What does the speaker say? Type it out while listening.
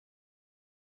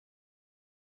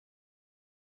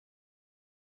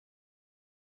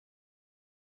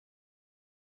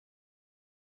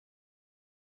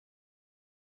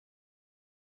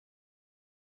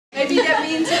Maybe that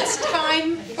means it's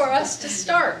time for us to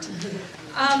start.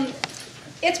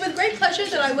 It's with great pleasure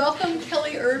that I welcome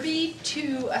Kelly Erby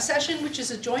to a session which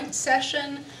is a joint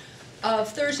session of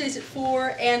Thursdays at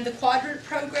 4 and the Quadrant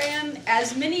Program.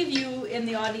 As many of you in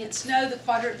the audience know, the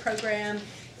Quadrant Program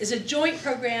is a joint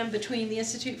program between the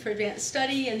Institute for Advanced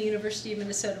Study and the University of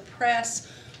Minnesota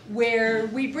Press, where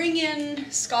we bring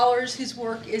in scholars whose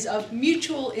work is of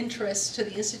mutual interest to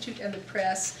the Institute and the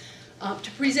Press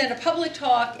to present a public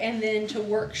talk and then to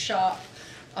workshop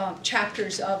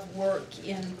chapters of work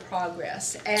in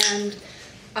progress. And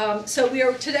so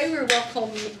today we're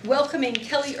welcoming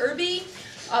Kelly Erby,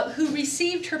 who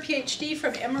received her PhD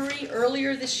from Emory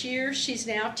earlier this year. She's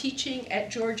now teaching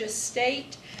at Georgia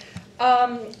State.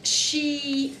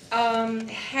 She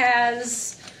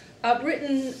has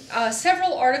written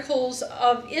several articles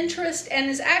of interest and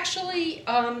is actually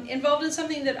involved in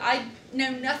something that I know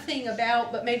nothing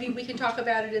about, but maybe we can talk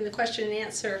about it in the question and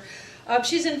answer.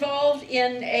 She's involved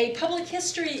in a public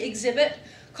history exhibit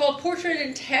called Portrait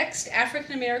in Text,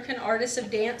 African American Artists of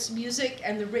Dance, Music,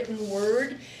 and the Written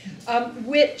Word,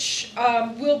 which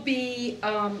will be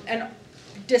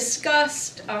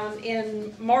discussed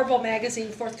in Marble magazine,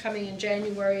 forthcoming in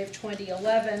January of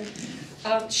 2011.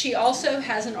 She also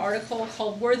has an article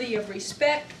called Worthy of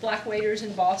Respect, Black Waiters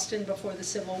in Boston Before the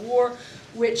Civil War,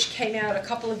 which came out a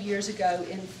couple of years ago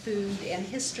in Food and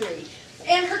History.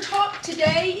 And her talk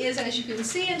today is, as you can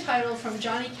see, entitled From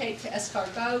Jonnycake to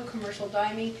Escargot, Commercial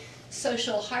Dining,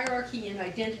 Social Hierarchy and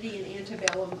Identity in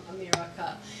Antebellum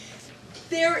America.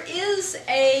 There is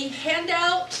a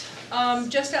handout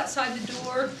just outside the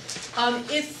door.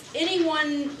 If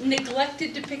anyone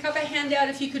neglected to pick up a handout,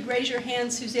 if you could raise your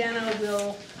hand, Susanna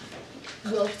will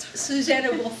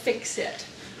fix it.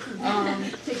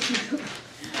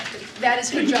 That is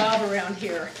her job around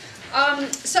here.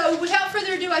 So without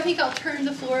further ado, I think I'll turn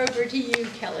the floor over to you,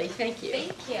 Kelly. Thank you.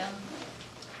 Thank you.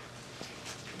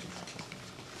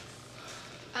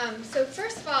 So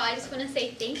first of all, I just want to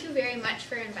say thank you very much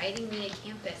for inviting me to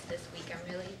campus this week. I'm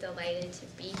really delighted to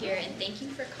be here, and thank you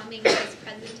for coming to this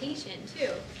presentation,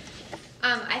 too.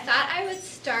 I thought I would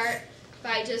start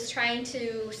by just trying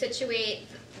to situate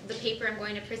the paper I'm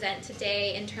going to present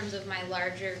today in terms of my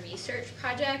larger research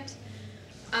project.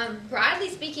 Broadly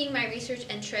speaking, my research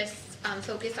interests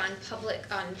focus on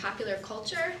popular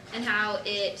culture and how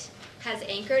it has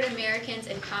anchored Americans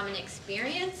in common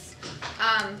experience,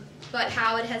 but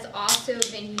how it has also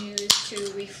been used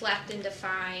to reflect and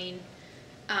define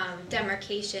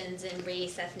demarcations in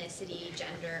race, ethnicity,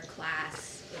 gender,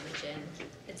 class, religion,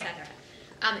 etc.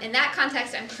 In that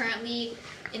context, I'm currently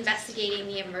investigating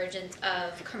the emergence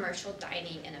of commercial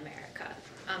dining in America.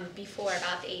 Before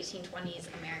about the 1820s,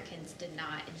 Americans did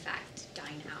not, in fact,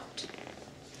 dine out.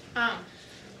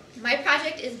 My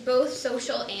project is both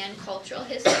social and cultural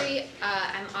history.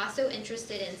 I'm also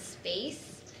interested in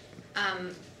space.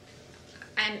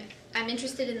 I'm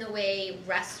interested in the way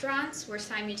restaurants were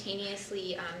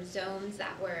simultaneously zones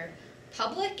that were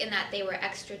public and that they were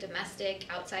extra domestic,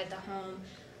 outside the home,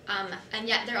 and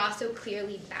yet they're also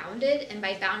clearly bounded. And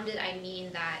by bounded, I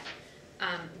mean that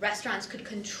restaurants could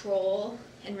control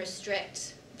and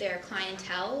restrict their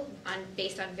clientele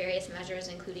based on various measures,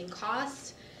 including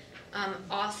cost.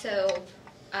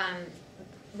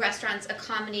 Restaurants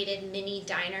accommodated many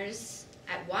diners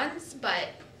at once, but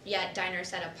yet diners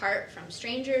set apart from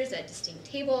strangers at distinct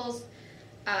tables,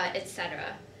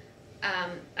 etc.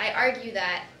 I argue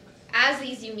that as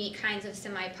these unique kinds of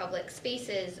semi-public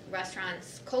spaces,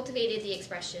 restaurants cultivated the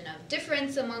expression of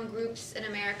difference among groups in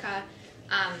America,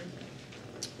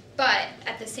 but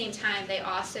at the same time, they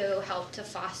also help to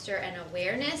foster an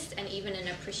awareness and even an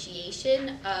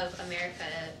appreciation of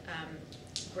America's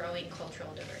growing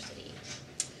cultural diversity.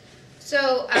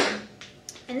 So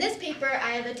in this paper,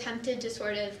 I have attempted to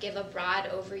sort of give a broad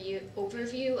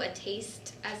overview, a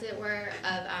taste, as it were,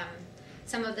 of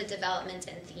some of the developments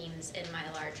and themes in my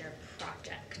larger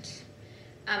project.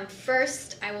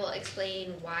 First, I will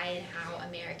explain why and how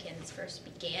Americans first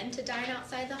began to dine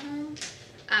outside the home.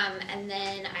 And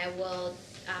then I will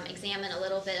examine a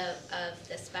little bit of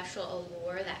the special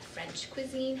allure that French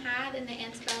cuisine had in the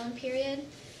Antebellum period,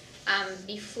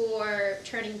 before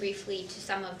turning briefly to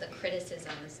some of the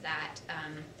criticisms that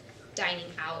dining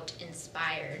out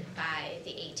inspired by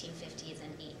the 1850s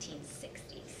and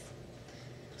 1860s.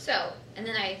 So, and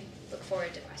then I look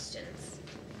forward to questions.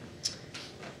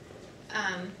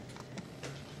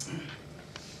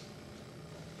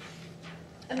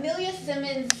 Amelia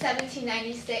Simmons'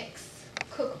 1796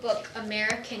 cookbook,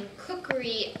 American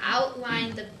Cookery,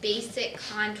 outlined the basic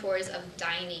contours of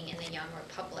dining in the young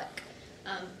republic.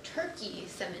 Turkey,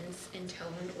 Simmons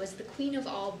intoned, was the queen of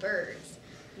all birds.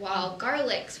 while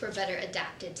garlics were better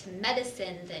adapted to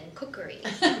medicine than cookery.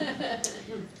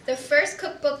 The first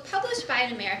cookbook published by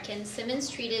an American, Symonds'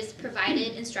 treatise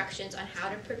provided instructions on how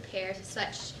to prepare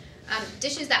such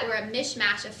dishes that were a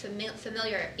mishmash of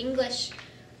familiar English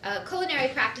culinary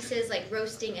practices like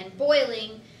roasting and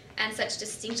boiling, and such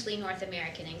distinctly North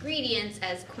American ingredients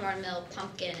as cornmeal,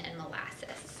 pumpkin, and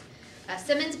molasses.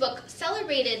 Symonds' book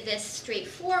celebrated this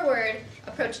straightforward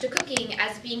approach to cooking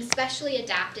as being specially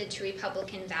adapted to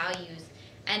Republican values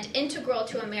and integral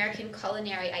to American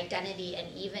culinary identity and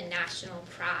even national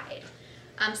pride.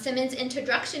 Symonds'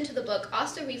 introduction to the book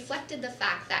also reflected the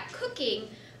fact that cooking,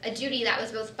 a duty that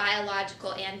was both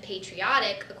biological and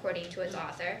patriotic, according to its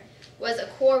author, was a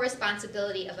core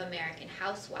responsibility of American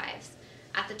housewives.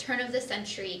 At the turn of the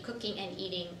century, cooking and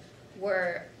eating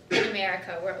in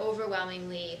America were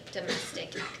overwhelmingly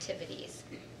domestic activities.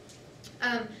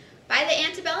 By the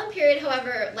antebellum period,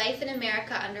 however, life in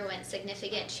America underwent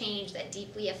significant change that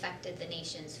deeply affected the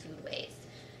nation's foodways.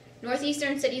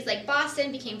 Northeastern cities like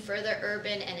Boston became further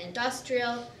urban and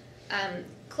industrial.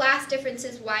 Class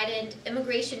differences widened.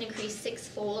 Immigration increased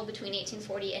sixfold between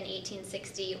 1840 and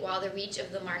 1860, while the reach of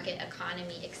the market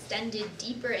economy extended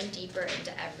deeper and deeper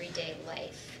into everyday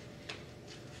life.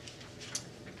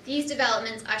 These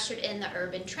developments ushered in the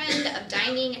urban trend of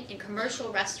dining in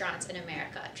commercial restaurants in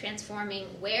America, transforming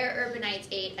where urbanites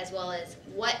ate as well as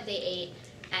what they ate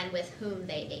and with whom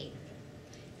they ate.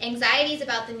 Anxieties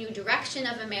about the new direction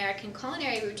of American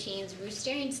culinary routines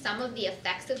restrained some of the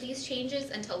effects of these changes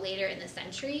until later in the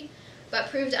century, but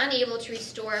proved unable to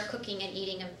restore cooking and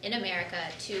eating in America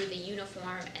to the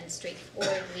uniform and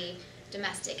straightforwardly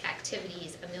domestic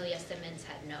activities Amelia Symonds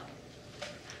had known.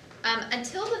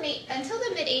 Until the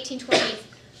mid-1820s,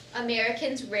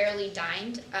 Americans rarely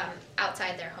dined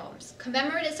outside their homes.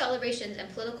 Commemorative celebrations and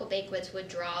political banquets would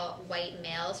draw white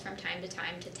males from time to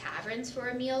time to taverns for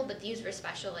a meal, but these were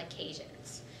special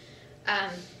occasions.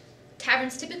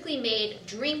 Taverns typically made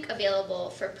drink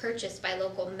available for purchase by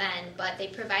local men, but they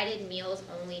provided meals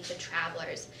only to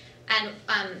travelers. And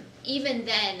even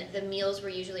then, the meals were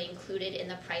usually included in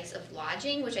the price of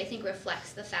lodging, which I think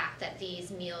reflects the fact that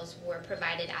these meals were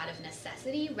provided out of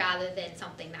necessity rather than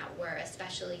something that were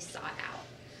especially sought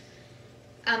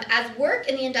out. As work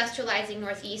in the industrializing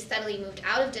Northeast steadily moved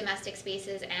out of domestic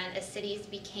spaces and as cities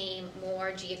became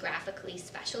more geographically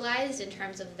specialized in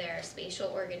terms of their spatial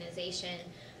organization,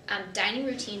 dining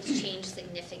routines changed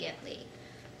significantly.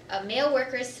 Male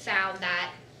workers found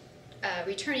that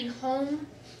returning home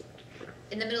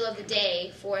in the middle of the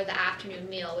day for the afternoon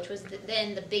meal, which was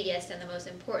then the biggest and the most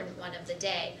important one of the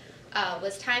day,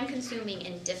 was time-consuming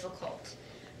and difficult.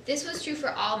 This was true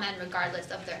for all men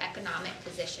regardless of their economic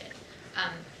position.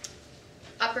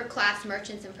 Upper-class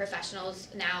merchants and professionals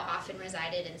now often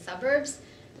resided in suburbs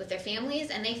with their families,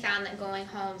 and they found that going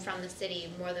home from the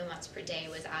city more than once per day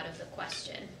was out of the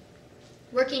question.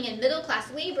 Working in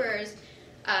middle-class laborers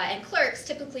and clerks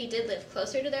typically did live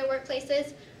closer to their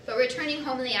workplaces, but returning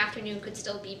home in the afternoon could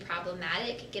still be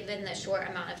problematic given the short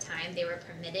amount of time they were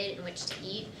permitted in which to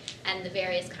eat and the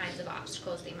various kinds of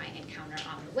obstacles they might encounter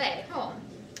on the way home.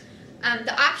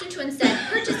 The option to instead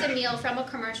purchase a meal from a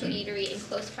commercial eatery in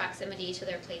close proximity to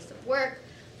their place of work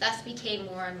thus became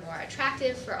more and more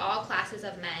attractive for all classes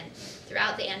of men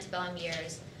throughout the antebellum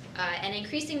years, and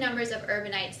increasing numbers of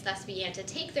urbanites thus began to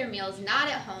take their meals not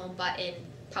at home but in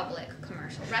public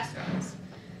commercial restaurants.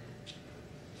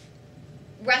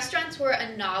 Restaurants were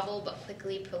a novel but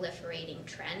quickly proliferating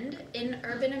trend in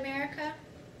urban America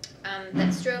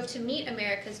that strove to meet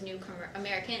Americans'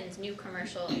 new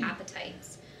commercial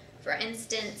appetites. For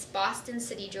instance, Boston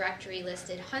City Directory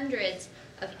listed hundreds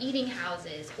of eating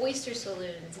houses, oyster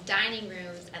saloons, dining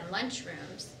rooms, and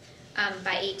lunchrooms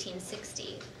by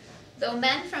 1860. Though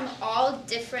men from all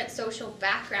different social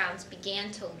backgrounds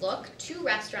began to look to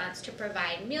restaurants to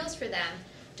provide meals for them,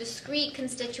 discrete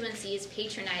constituencies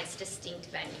patronized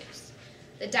distinct venues.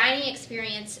 The dining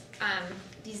experience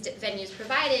these venues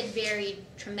provided varied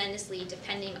tremendously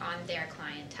depending on their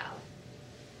clientele.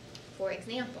 For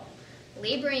example,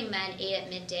 laboring men ate at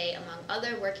midday among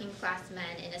other working class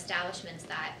men in establishments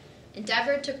that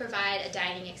endeavored to provide a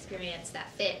dining experience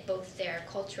that fit both their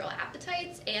cultural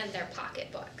appetites and their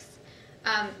pocketbooks.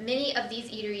 Many of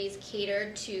these eateries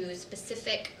catered to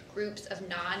specific groups of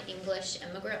non-English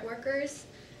immigrant workers.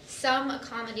 Some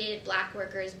accommodated black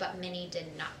workers, but many did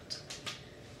not.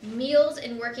 Meals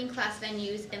in working class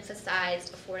venues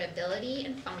emphasized affordability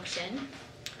and function.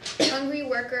 Hungry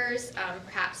workers,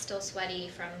 perhaps still sweaty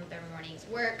from their morning's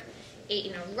work, ate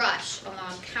in a rush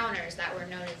along counters that were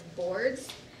known as boards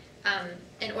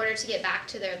in order to get back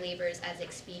to their labors as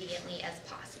expediently as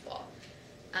possible.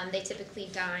 They typically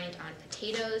dined on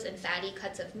potatoes and fatty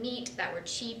cuts of meat that were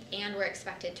cheap and were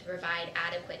expected to provide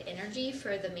adequate energy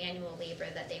for the manual labor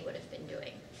that they would have been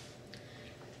doing.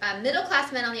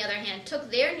 Middle-class men, on the other hand, took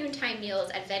their noontime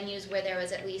meals at venues where there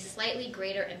was at least slightly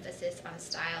greater emphasis on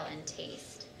style and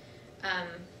taste.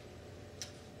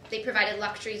 They provided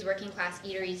luxuries working-class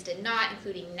eateries did not,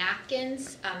 including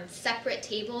napkins, separate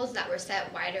tables that were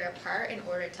set wider apart in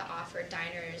order to offer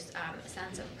diners a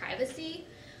sense of privacy,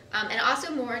 and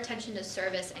also more attention to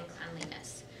service and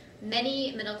cleanliness.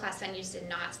 Many middle-class venues did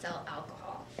not sell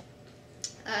alcohol.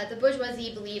 The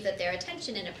bourgeoisie believed that their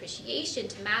attention and appreciation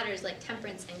to matters like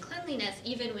temperance and cleanliness,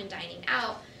 even when dining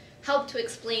out, helped to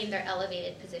explain their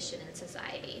elevated position in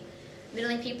society.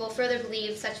 Middling people further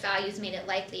believed such values made it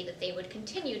likely that they would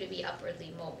continue to be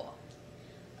upwardly mobile.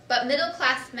 But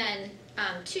middle-class men,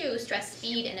 too, stressed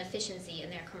speed and efficiency in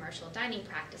their commercial dining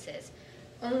practices.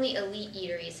 Only elite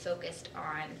eateries focused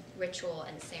on ritual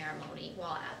and ceremony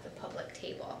while at the public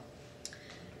table.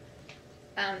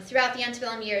 Throughout the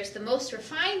antebellum years, the most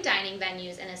refined dining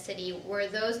venues in a city were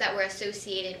those that were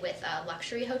associated with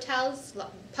luxury hotels,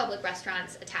 public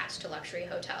restaurants attached to luxury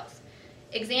hotels.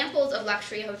 Examples of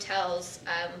luxury hotels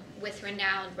with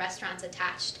renowned restaurants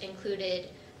attached included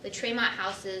the Tremont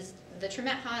House,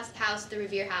 the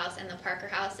Revere House, and the Parker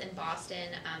House in Boston.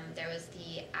 There was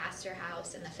the Astor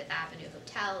House and the Fifth Avenue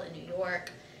Hotel in New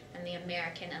York, and the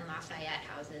American and Lafayette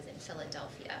houses in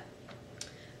Philadelphia.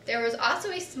 There was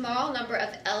also a small number of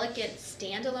elegant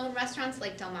standalone restaurants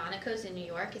like Delmonico's in New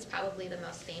York is probably the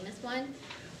most famous one.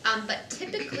 But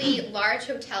typically, large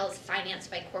hotels financed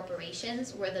by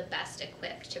corporations were the best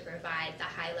equipped to provide the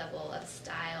high level of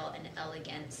style and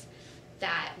elegance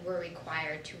that were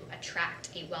required to attract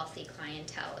a wealthy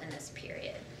clientele in this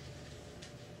period.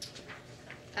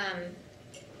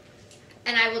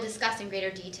 And I will discuss in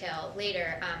greater detail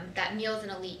later that meals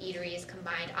in elite eateries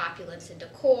combined opulence and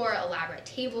decor, elaborate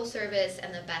table service,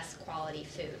 and the best quality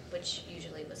food, which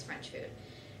usually was French food.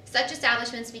 Such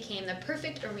establishments became the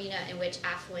perfect arena in which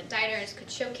affluent diners could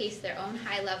showcase their own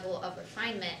high level of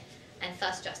refinement and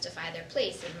thus justify their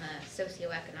place in the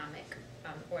socioeconomic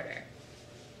order.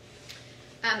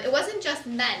 It wasn't just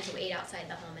men who ate outside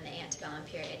the home in the antebellum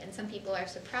period, and some people are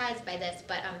surprised by this,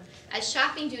 but as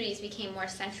shopping duties became more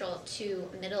central to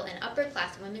middle and upper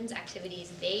class women's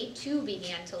activities, they too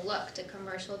began to look to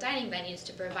commercial dining venues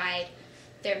to provide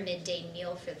their midday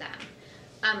meal for them.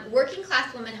 Working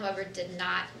class women, however, did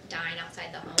not dine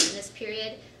outside the home in this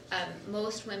period.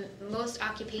 Most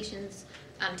occupations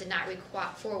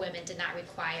for women did not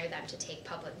require them to take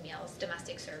public meals.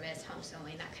 Domestic service, home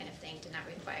sewing, that kind of thing did not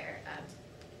require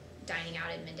dining out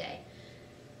at midday.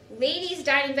 Ladies'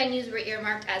 dining venues were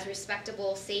earmarked as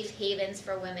respectable, safe havens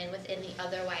for women within the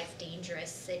otherwise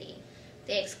dangerous city.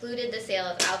 They excluded the sale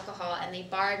of alcohol and they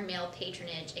barred male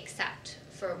patronage except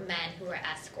for men who were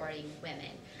escorting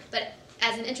women. But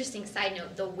as an interesting side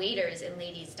note, the waiters in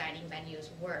ladies' dining venues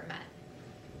were men.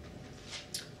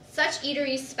 Such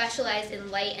eateries specialized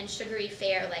in light and sugary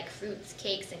fare like fruits,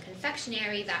 cakes, and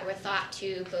confectionery that were thought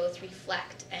to both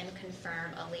reflect and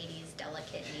confirm a lady's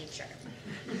delicate nature.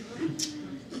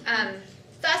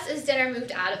 Thus, as dinner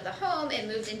moved out of the home, it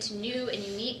moved into new and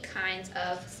unique kinds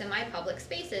of semi-public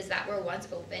spaces that were once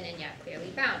open and yet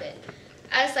clearly bounded.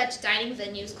 As such, dining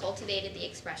venues cultivated the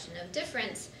expression of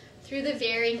difference through the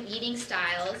varying eating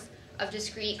styles of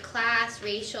discrete class,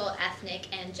 racial, ethnic,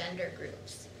 and gender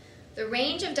groups. The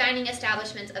range of dining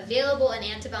establishments available in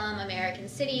antebellum American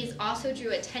cities also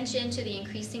drew attention to the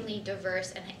increasingly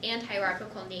diverse and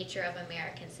hierarchical nature of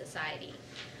American society.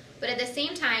 But at the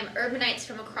same time, urbanites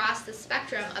from across the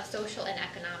spectrum of social and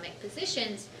economic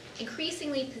positions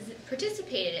increasingly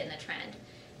participated in the trend.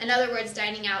 In other words,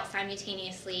 dining out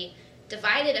simultaneously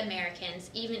divided Americans,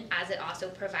 even as it also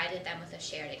provided them with a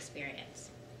shared experience.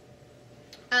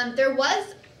 There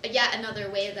was yet another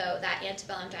way, though, that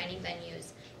antebellum dining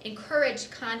venues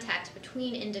encouraged contact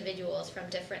between individuals from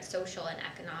different social and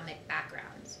economic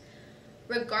backgrounds.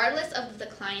 Regardless of the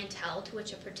clientele to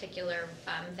which a particular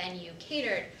venue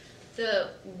catered,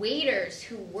 the waiters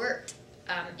who worked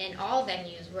in all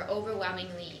venues were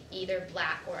overwhelmingly either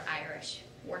Black or Irish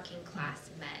working-class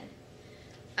men.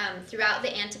 Throughout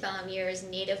the antebellum years,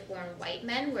 native-born white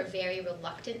men were very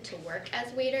reluctant to work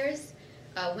as waiters.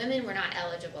 Women were not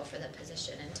eligible for the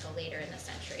position until later in the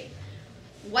century.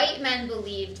 White men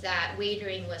believed that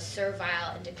waitering was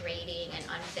servile and degrading and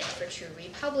unfit for true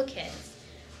Republicans.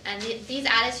 And these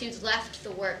attitudes left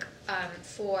the work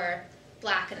for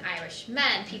Black and Irish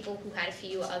men, people who had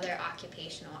few other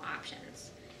occupational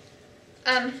options.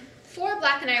 For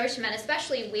Black and Irish men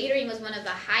especially, waitering was one of the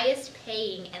highest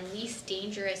paying and least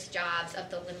dangerous jobs of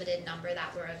the limited number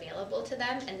that were available to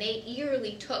them, and they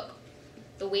eagerly took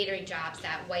the waitering jobs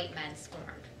that white men scorned.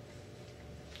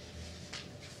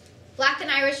 Black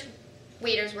and Irish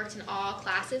waiters worked in all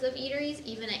classes of eateries,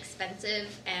 even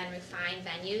expensive and refined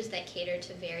venues that catered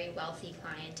to very wealthy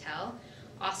clientele.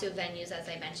 Also venues, as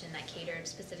I mentioned, that catered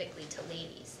specifically to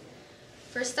ladies.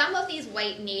 For some of these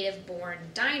white native-born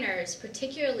diners,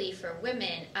 particularly for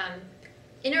women,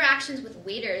 interactions with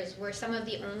waiters were some of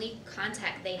the only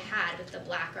contact they had with the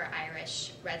Black or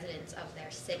Irish residents of their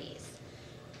cities.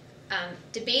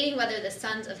 Debating whether the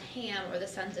sons of Ham or the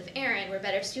sons of Aaron were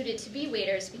better suited to be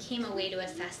waiters became a way to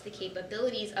assess the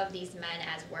capabilities of these men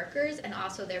as workers and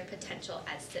also their potential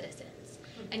as citizens.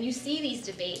 And you see these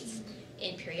debates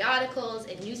in periodicals,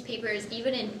 in newspapers,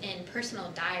 even in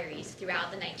personal diaries throughout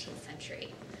the 19th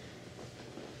century.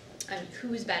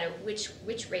 Who's better, which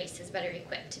race is better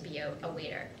equipped to be a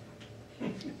waiter?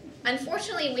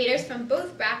 Unfortunately, waiters from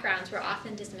both backgrounds were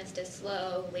often dismissed as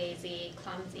slow, lazy,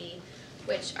 clumsy,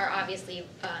 which are obviously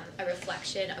a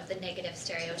reflection of the negative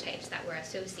stereotypes that were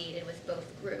associated with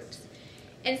both groups.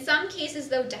 In some cases,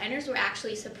 though, diners were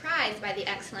actually surprised by the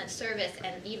excellent service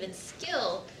and even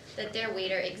skill that their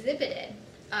waiter exhibited.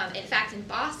 In fact, in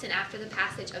Boston, after the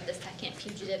passage of the Second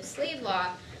Fugitive Slave Law,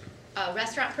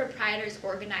 restaurant proprietors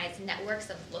organized networks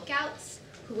of lookouts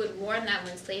who would warn them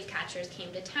when slave catchers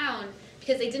came to town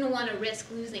because they didn't want to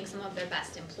risk losing some of their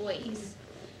best employees.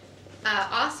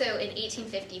 Also, in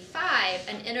 1855,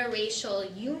 an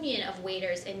interracial union of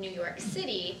waiters in New York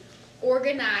City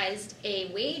organized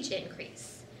a wage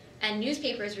increase, and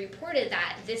newspapers reported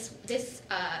that this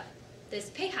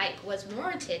pay hike was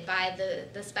warranted by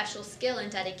the special skill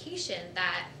and dedication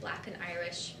that Black and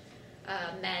Irish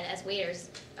men as waiters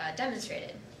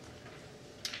demonstrated.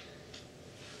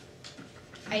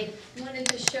 I wanted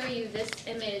to show you this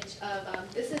image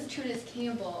of, this is Tunis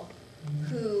Campbell,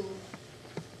 who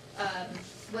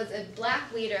was a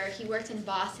Black waiter. He worked in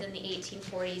Boston in the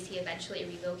 1840s. He eventually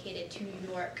relocated to New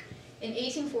York. In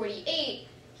 1848,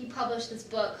 he published this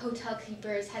book, Hotel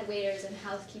Keepers, Head Waiters, and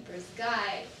Housekeepers'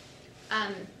 Guide.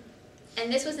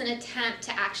 And this was an attempt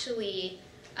to actually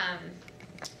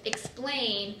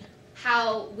explain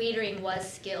how waitering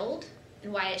was skilled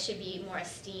and why it should be more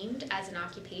esteemed as an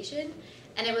occupation.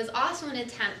 And it was also an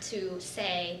attempt to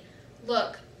say,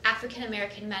 look, African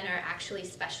American men are actually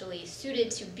specially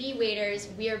suited to be waiters.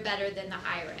 We are better than the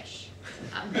Irish.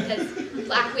 Because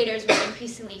Black waiters were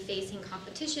increasingly facing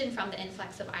competition from the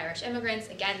influx of Irish immigrants.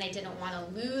 Again, they didn't want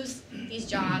to lose these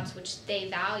jobs, which they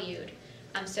valued.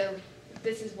 So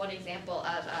this is one example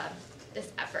of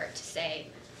this effort to say,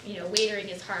 you know, waitering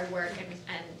is hard work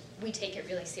and we take it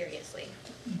really seriously.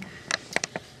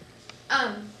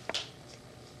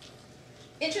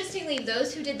 Interestingly,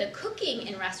 those who did the cooking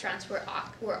in restaurants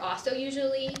were also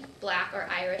usually Black or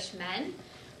Irish men,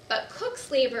 but cook's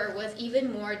labor was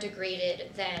even more degraded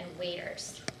than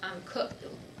waiters.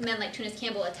 Men like Tunis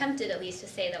Campbell attempted at least to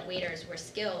say that waiters were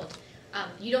skilled.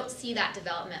 You don't see that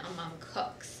development among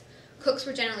cooks. Cooks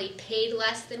were generally paid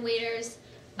less than waiters,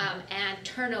 and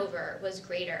turnover was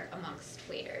greater amongst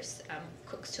waiters.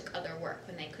 Cooks took other work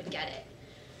when they could get it.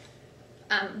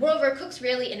 Moreover, cooks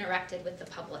rarely interacted with the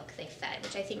public they fed,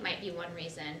 which I think might be one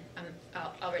reason,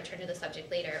 I'll return to the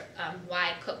subject later,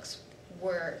 why cooks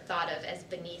were thought of as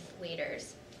beneath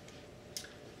waiters.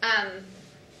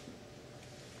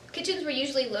 Kitchens were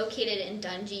usually located in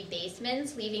dungy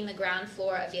basements, leaving the ground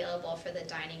floor available for the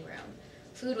dining room.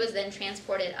 Food was then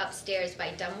transported upstairs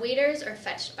by dumbwaiters or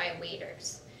fetched by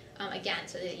waiters. Again,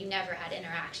 so that you never had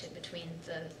interaction between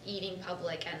the eating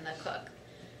public and the cook.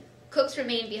 Cooks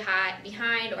remained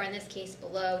behind, or in this case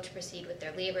below, to proceed with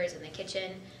their labors in the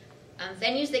kitchen.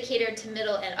 Venues that catered to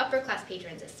middle and upper class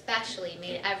patrons especially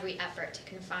made every effort to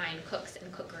confine cooks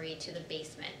and cookery to the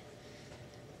basement.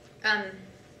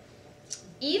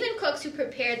 Even cooks who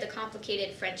prepared the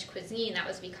complicated French cuisine that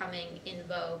was becoming in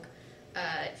vogue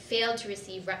failed to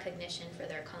receive recognition for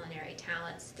their culinary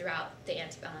talents throughout the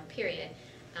antebellum period.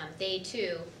 They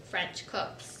too, French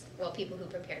cooks, well, people who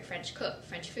prepared French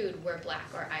food were Black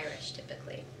or Irish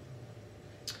typically.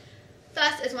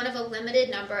 Thus, as one of a limited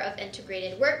number of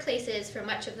integrated workplaces for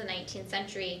much of the 19th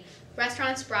century,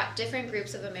 restaurants brought different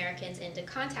groups of Americans into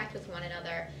contact with one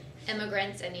another,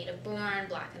 immigrants and native-born,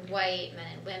 Black and white, men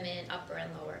and women, upper and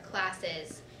lower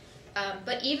classes.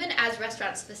 But even as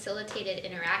restaurants facilitated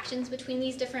interactions between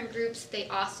these different groups, they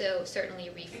also certainly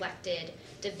reflected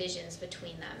divisions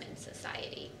between them in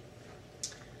society.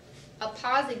 I'll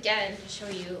pause again to show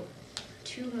you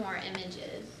two more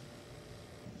images.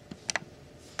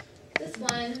 This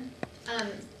one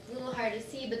a little hard to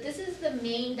see, but this is the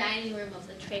main dining room of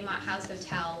the Tremont House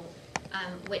Hotel,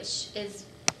 which is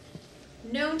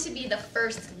known to be the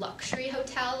first luxury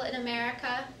hotel in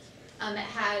America. It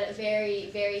had a very,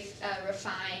 very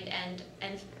refined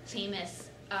and famous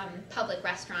public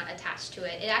restaurant attached to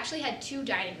it. It actually had 2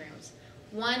 dining rooms.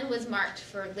 One was marked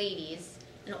for ladies,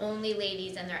 and only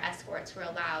ladies and their escorts were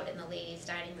allowed in the ladies'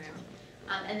 dining room.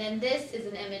 And then this is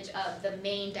an image of the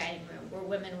main dining room, where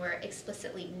women were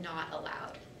explicitly not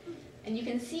allowed. And you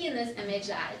can see in this image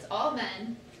that it's all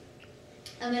men,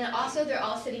 and then also they're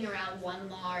all sitting around one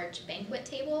large banquet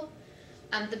table.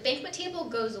 The banquet table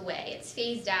goes away. It's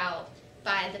phased out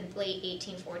by the late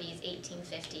 1840s,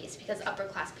 1850s, because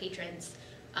upper-class patrons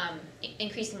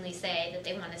increasingly say that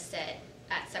they want to sit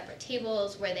at separate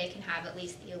tables where they can have at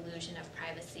least the illusion of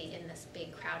privacy in this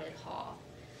big crowded hall.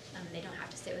 They don't have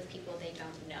to sit with people they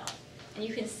don't know. And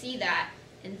you can see that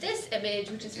in this image,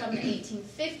 which is from the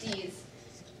 1850s.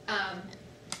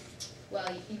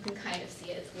 Well, you can kind of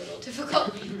see it, it's a little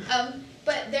difficult.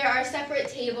 But there are separate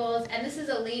tables, and this is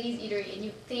a ladies' eatery,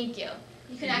 and thank you.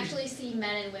 You can actually see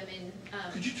men and women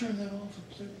Could you turn that off,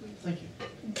 please? Thank you.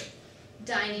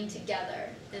 dining together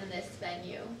in this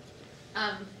venue.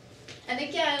 And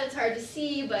again, it's hard to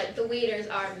see, but the waiters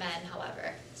are men,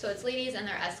 however. So it's ladies and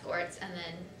their escorts, and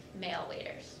then male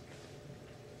waiters.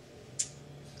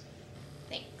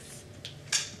 Thanks.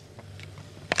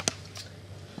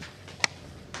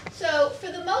 So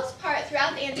for the most part,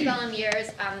 throughout the antebellum years,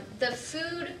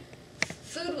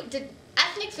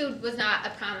 ethnic food was not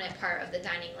a prominent part of the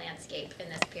dining landscape in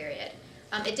this period.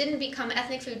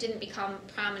 Ethnic food didn't become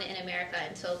prominent in America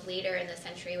until later in the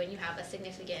century, when you have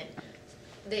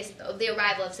the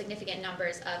arrival of significant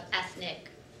numbers of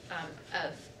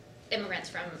of immigrants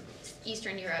from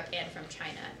Eastern Europe and from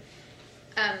China.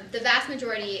 The vast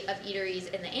majority of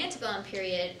eateries in the antebellum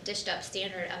period dished up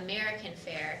standard American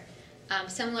fare,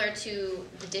 similar to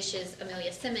the dishes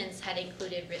Amelia Simmons had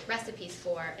included recipes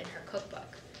for in her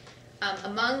cookbook.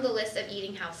 Among the list of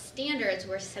eating house standards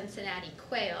were Cincinnati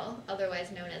quail,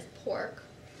 otherwise known as pork,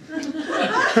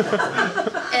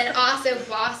 and also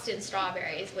Boston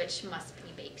strawberries, which must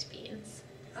be baked beans.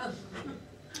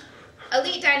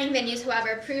 Elite dining venues,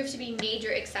 however, proved to be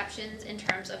major exceptions in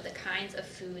terms of the kinds of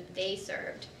food they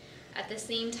served. At the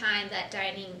same time that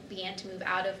dining began to move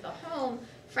out of the home,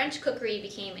 French cookery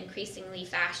became increasingly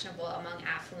fashionable among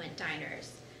affluent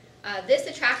diners. This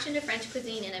attraction to French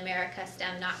cuisine in America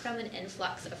stemmed not from an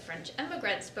influx of French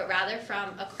immigrants, but rather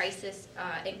from a crisis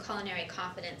in culinary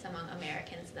confidence among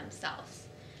Americans themselves.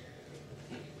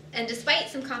 And despite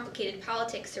some complicated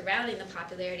politics surrounding the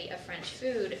popularity of French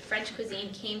food, French cuisine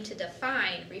came to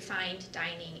define refined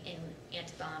dining in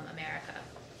antebellum America.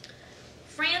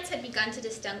 France had begun to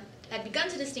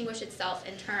distinguish itself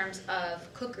in terms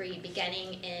of cookery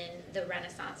beginning in the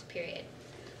Renaissance period.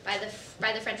 By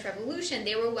the French Revolution,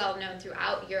 they were well known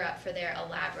throughout Europe for their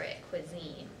elaborate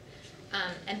cuisine.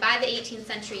 And by the 18th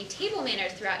century, table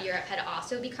manners throughout Europe had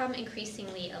also become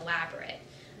increasingly elaborate.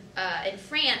 In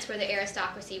France, where the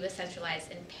aristocracy was centralized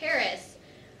in Paris,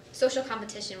 social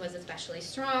competition was especially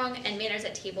strong, and manners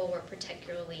at table were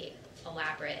particularly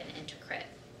elaborate and intricate.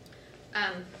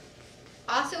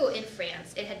 Also in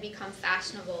France, it had become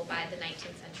fashionable by the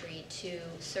 19th century to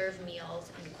serve meals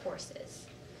in courses.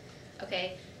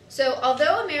 Okay, so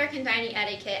although American dining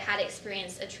etiquette had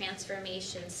experienced a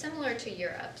transformation similar to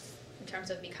Europe's in terms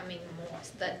of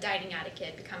the dining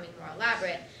etiquette becoming more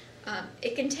elaborate,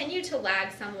 it continued to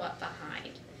lag somewhat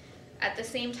behind. At the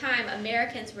same time,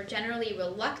 Americans were generally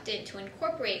reluctant to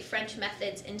incorporate French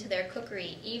methods into their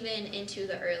cookery, even into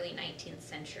the early 19th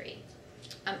century.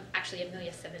 Actually,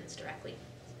 Amelia Simmons directly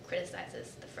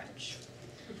criticizes the French.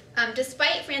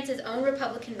 Despite France's own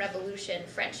Republican Revolution,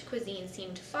 French cuisine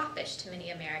seemed foppish to many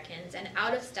Americans and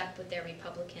out of step with their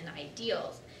Republican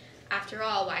ideals. After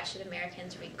all, why should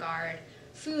Americans regard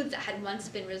foods that had once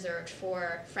been reserved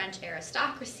for French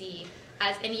aristocracy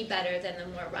as any better than the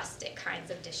more rustic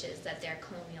kinds of dishes that their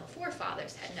colonial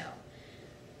forefathers had known?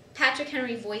 Patrick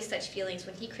Henry voiced such feelings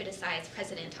when he criticized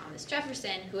President Thomas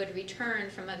Jefferson, who had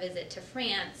returned from a visit to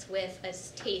France with a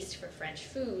taste for French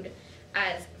food,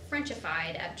 as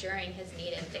Frenchified abjuring his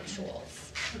native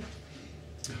victuals.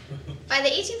 By the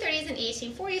 1830s and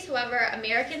 1840s, however,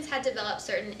 Americans had developed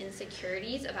certain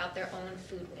insecurities about their own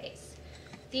foodways.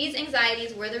 These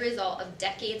anxieties were the result of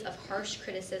decades of harsh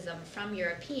criticism from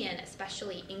European,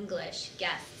 especially English,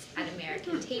 guests at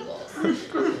American tables.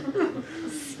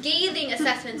 Scathing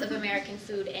assessments of American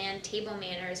food and table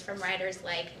manners from writers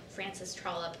like Francis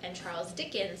Trollope and Charles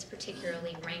Dickens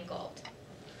particularly rankled.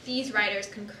 These writers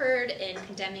concurred in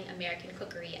condemning American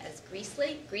cookery as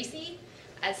greasy,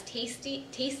 as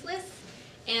tasteless,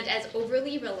 and as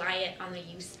overly reliant on the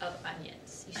use of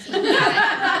onions. You see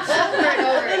that over and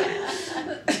over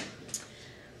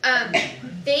again.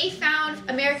 They found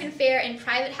American fare in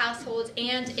private households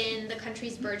and in the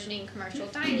country's burgeoning commercial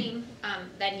dining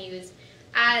venues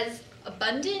as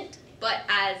abundant, but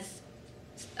as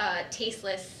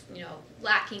tasteless,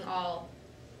 lacking all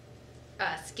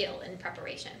skill in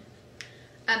preparation.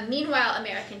 Meanwhile,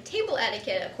 American table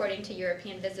etiquette, according to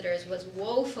European visitors, was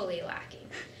woefully lacking.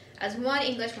 As one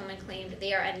Englishwoman claimed,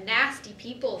 they are a nasty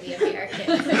people, the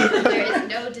Americans. There is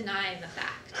no denying the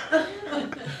fact.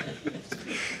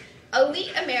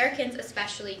 Elite Americans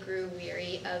especially grew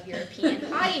weary of European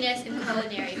haughtiness in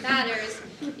culinary matters,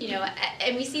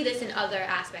 and we see this in other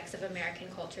aspects of American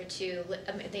culture too.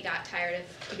 They got tired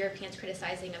of Europeans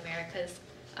criticizing America's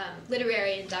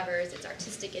literary endeavors, its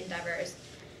artistic endeavors.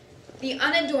 The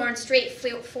unadorned,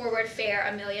 straightforward fare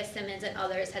Amelia Simmons and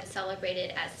others had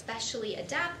celebrated as specially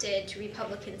adapted to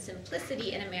Republican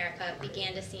simplicity in America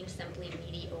began to seem simply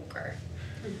mediocre.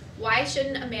 Why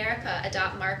shouldn't America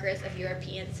adopt markers of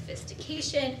European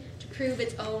sophistication to prove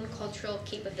its own cultural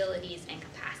capabilities and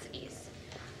capacities?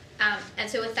 And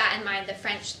so with that in mind, the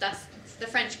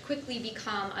French quickly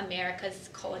become America's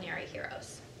culinary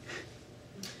heroes.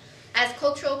 As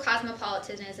cultural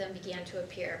cosmopolitanism began to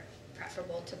appear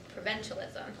preferable to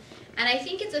provincialism. And I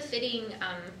think it's a fitting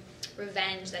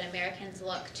revenge that Americans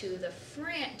look to the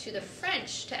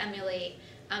French to emulate,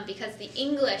 because the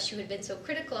English, who had been so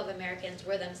critical of Americans,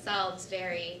 were themselves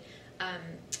very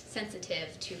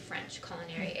sensitive to French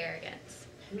culinary arrogance.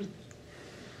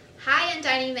 High-end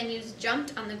dining venues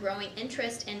jumped on the growing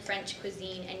interest in French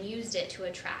cuisine and used it to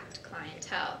attract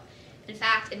clientele. In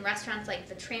fact, in restaurants like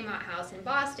the Tremont House in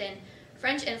Boston,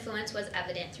 French influence was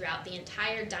evident throughout the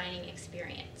entire dining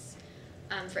experience.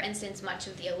 For instance, much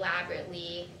of the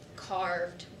elaborately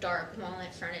carved dark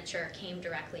walnut furniture came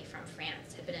directly from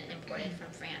France, had been imported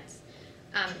from France.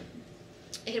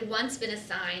 It had once been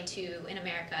assigned in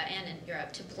America and in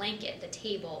Europe, to blanket the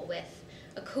table with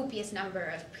a copious number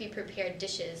of pre-prepared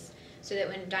dishes, so that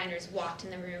when diners walked in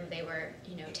the room, they were,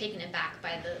 taken aback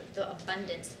by the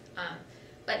abundance.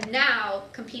 But now,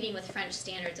 competing with French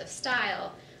standards of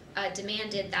style,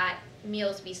 demanded that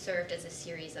meals be served as a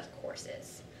series of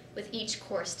courses, with each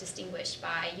course distinguished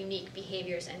by unique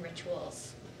behaviors and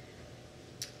rituals.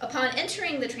 Upon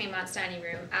entering the Tremont's dining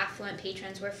room, affluent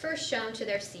patrons were first shown to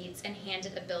their seats and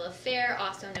handed a bill of fare,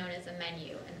 also known as a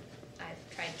menu. And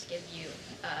I've tried to give you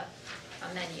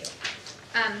a menu.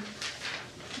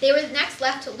 They were next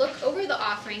left to look over the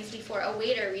offerings before a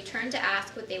waiter returned to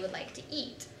ask what they would like to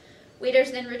eat.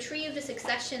 Waiters then retrieved a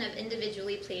succession of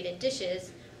individually plated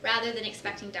dishes, rather than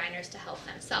expecting diners to help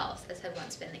themselves, as had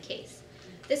once been the case.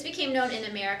 This became known in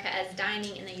America as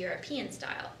dining in the European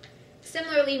style.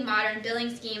 Similarly, modern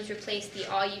billing schemes replaced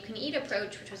the all-you-can-eat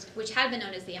approach, which had been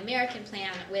known as the American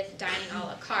plan, with dining a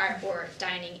la carte, or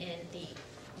dining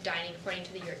according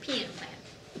to the European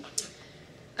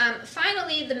plan.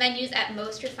 Finally, the menus at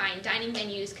most refined dining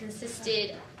venues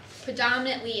consisted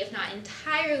predominantly, if not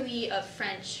entirely, of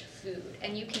French food,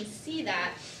 and you can see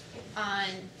that on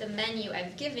the menu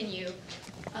I've given you.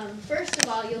 First of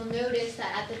all, you'll notice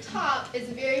that at the top is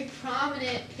a very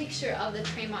prominent picture of the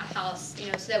Tremont House,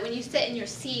 so that when you sit in your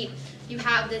seat, you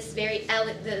have this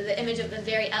the image of the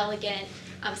very elegant,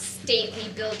 stately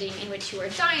building in which you are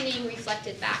dining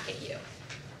reflected back at you.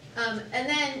 And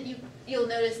then you'll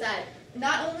notice that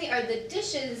not only are the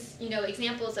dishes,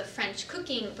 examples of French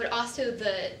cooking, but also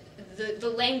the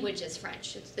language is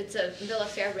French. It's a bill of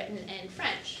fare written in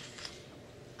French.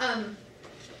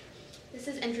 This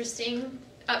is interesting.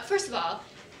 First of all,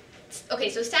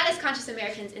 so status-conscious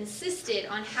Americans insisted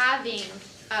on having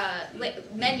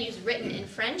menus written in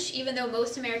French, even though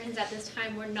most Americans at this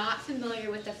time were not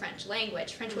familiar with the French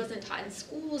language. French wasn't taught in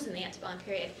schools in the Antebellum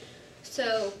period.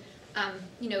 So,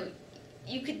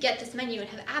 you could get this menu and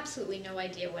have absolutely no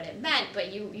idea what it meant,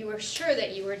 but you were sure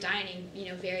that you were dining,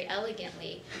 very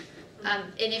elegantly.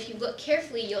 And if you look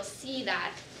carefully, you'll see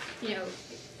that,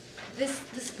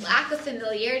 this lack of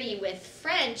familiarity with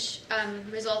French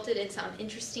resulted in some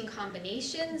interesting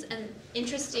combinations and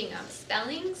interesting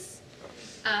spellings.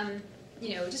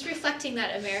 Just reflecting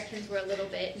that Americans were a little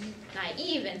bit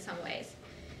naive in some ways.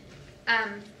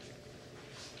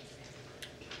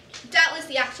 Doubtless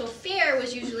the actual fare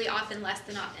was usually often less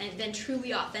than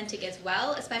truly authentic as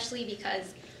well, especially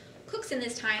because cooks in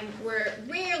this time were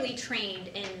rarely trained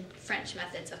in French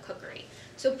methods of cookery.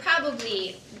 So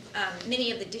probably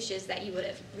many of the dishes that you would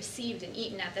have received and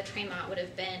eaten at the Tremont would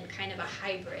have been kind of a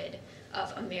hybrid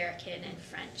of American and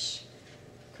French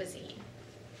cuisine.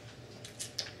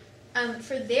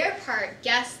 For their part,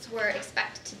 guests were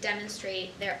expected to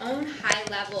demonstrate their own high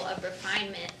level of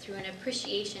refinement through an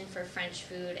appreciation for French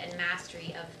food and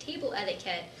mastery of table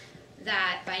etiquette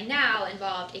that by now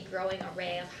involved a growing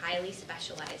array of highly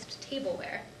specialized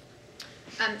tableware.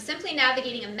 Simply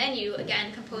navigating a menu,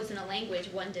 again composed in a language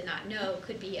one did not know,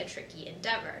 could be a tricky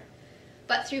endeavor.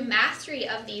 But through mastery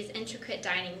of these intricate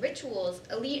dining rituals,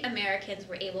 elite Americans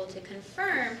were able to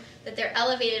confirm that their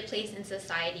elevated place in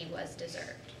society was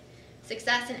deserved.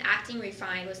 Success in acting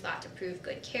refined was thought to prove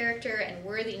good character and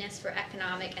worthiness for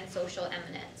economic and social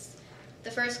eminence.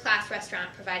 The first-class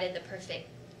restaurant provided the perfect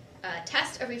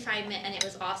test of refinement, and it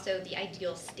was also the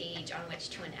ideal stage on which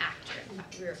to enact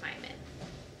refinement.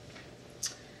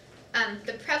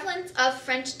 The prevalence of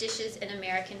French dishes in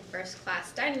American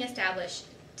first-class dining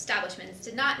establishments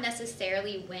did not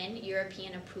necessarily win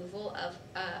European approval of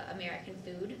American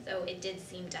food, though it did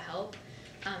seem to help.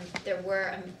 There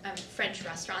were French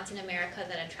restaurants in America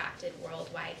that attracted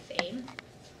worldwide fame.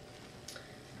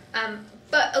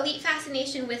 But elite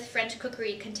fascination with French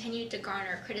cookery continued to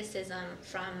garner criticism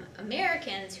from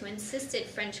Americans who insisted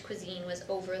French cuisine was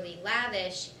overly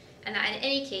lavish, and that in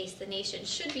any case the nation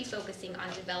should be focusing on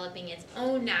developing its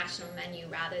own national menu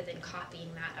rather than copying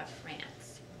that of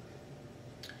France.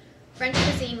 French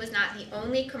cuisine was not the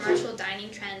only commercial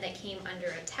dining trend that came under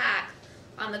attack.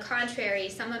 On the contrary,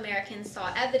 some Americans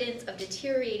saw evidence of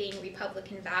deteriorating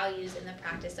Republican values in the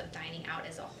practice of dining out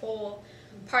as a whole,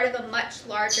 part of a much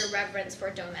larger reverence for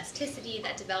domesticity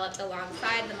that developed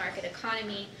alongside the market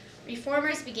economy.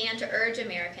 Reformers began to urge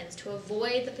Americans to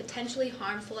avoid the potentially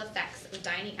harmful effects of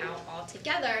dining out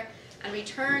altogether and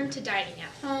return to dining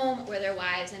at home, where their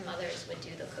wives and mothers would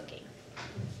do the cooking.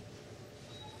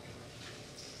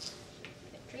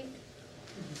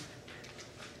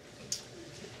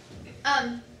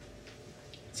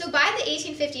 So by the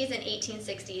 1850s and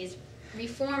 1860s,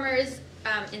 reformers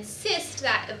insist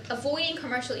that avoiding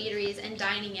commercial eateries and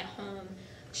dining at home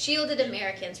shielded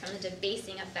Americans from the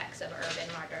debasing effects of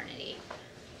urban modernity.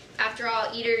 After all,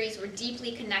 eateries were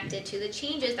deeply connected to the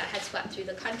changes that had swept through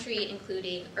the country,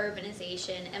 including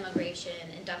urbanization, immigration,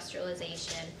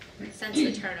 industrialization, since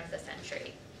the turn of the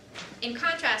century. In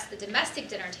contrast, the domestic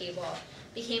dinner table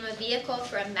became a vehicle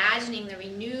for imagining the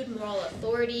renewed moral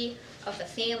authority of the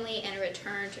family and a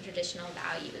return to traditional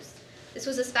values. This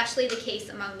was especially the case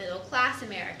among middle-class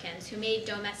Americans who made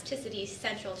domesticity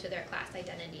central to their class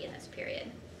identity in this period.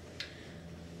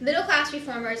 Middle-class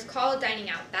reformers called dining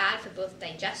out bad for both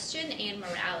digestion and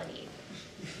morality.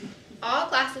 All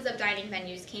classes of dining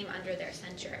venues came under their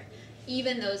censure,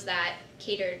 even those that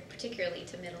catered particularly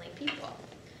to middling people.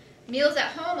 Meals at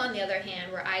home, on the other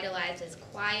hand, were idolized as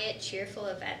quiet, cheerful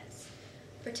events.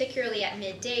 Particularly at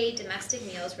midday, domestic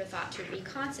meals were thought to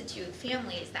reconstitute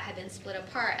families that had been split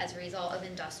apart as a result of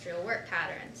industrial work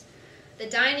patterns. The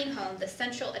dining home, the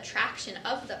central attraction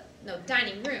of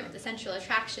the central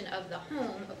attraction of the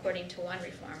home, according to one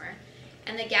reformer,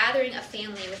 and the gathering of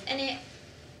family within it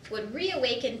would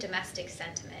reawaken domestic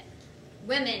sentiment.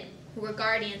 Women, who were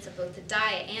guardians of both the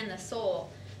diet and the soul,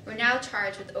 were now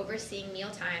charged with overseeing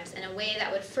mealtimes in a way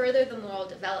that would further the moral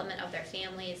development of their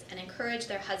families and encourage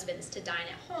their husbands to dine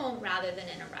at home rather than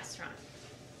in a restaurant.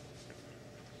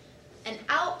 An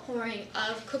outpouring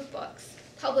of cookbooks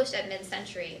published at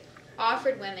mid-century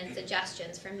offered women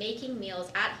suggestions for making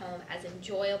meals at home as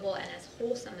enjoyable and as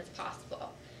wholesome as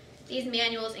possible. These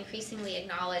manuals increasingly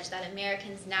acknowledged that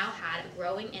Americans now had a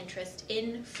growing interest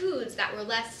in foods that were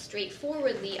less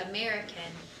straightforwardly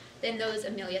American than those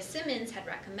Amelia Simmons had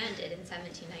recommended in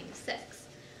 1796.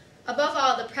 Above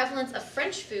all, the prevalence of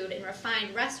French food in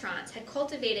refined restaurants had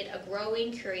cultivated a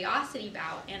growing curiosity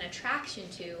about and attraction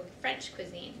to French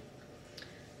cuisine.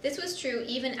 This was true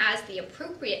even as the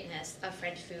appropriateness of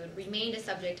French food remained a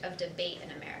subject of debate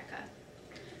in America.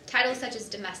 Titles such as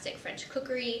Domestic French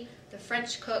Cookery, The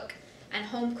French Cook, and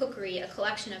Home Cookery, a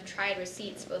collection of tried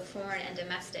receipts, both foreign and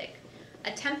domestic,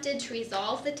 attempted to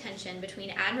resolve the tension between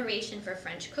admiration for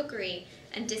French cookery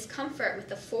and discomfort with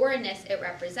the foreignness it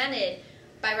represented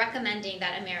by recommending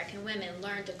that American women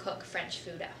learn to cook French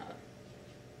food at home.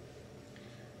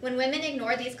 When women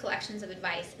ignored these collections of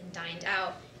advice and dined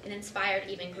out, it inspired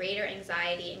even greater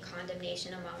anxiety and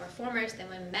condemnation among reformers than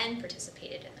when men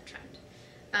participated in the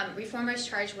trend. Reformers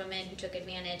charged women who took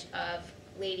advantage of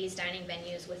ladies' dining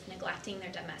venues with neglecting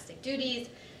their domestic duties.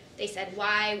 They said,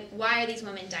 why are these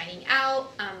women dining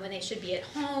out when they should be at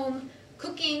home,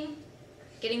 cooking,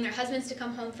 getting their husbands to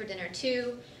come home for dinner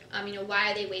too?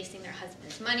 Why are they wasting their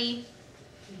husbands' money?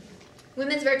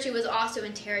 Women's virtue was also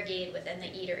interrogated within the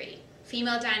eatery.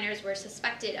 Female diners were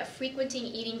suspected of frequenting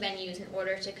eating venues in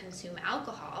order to consume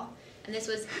alcohol, and this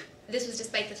this was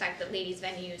despite the fact that ladies'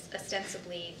 venues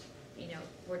ostensibly,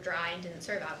 were dry and didn't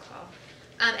serve alcohol,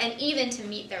 and even to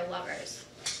meet their lovers.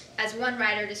 As one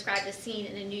writer described a scene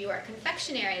in a New York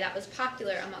confectionery that was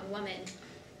popular among women,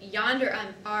 "Yonder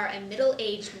are a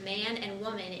middle-aged man and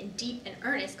woman in deep and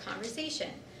earnest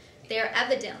conversation. They are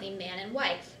evidently man and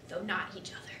wife, though not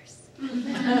each other's."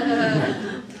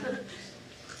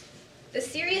 The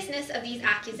seriousness of these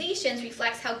accusations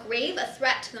reflects how grave a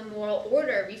threat to the moral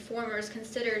order reformers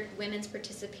considered women's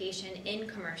participation in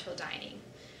commercial dining.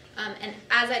 And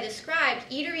as I described,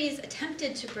 eateries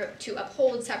attempted to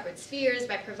uphold separate spheres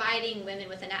by providing women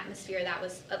with an atmosphere that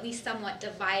was at least somewhat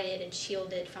divided and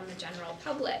shielded from the general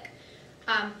public.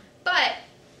 But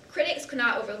critics could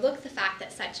not overlook the fact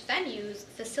that such venues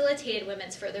facilitated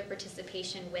women's further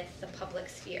participation with the public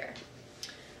sphere.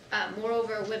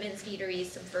 Moreover, women's eateries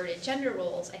subverted gender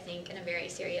roles, I think, in a very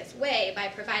serious way by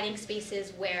providing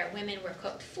spaces where women were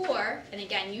cooked for, and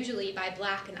again, usually by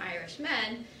Black and Irish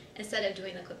men, instead of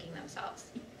doing the cooking themselves.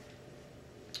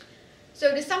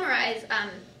 So to summarize,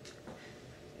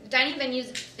 dining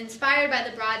venues inspired by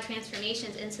the broad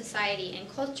transformations in society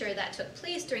and culture that took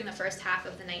place during the first half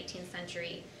of the 19th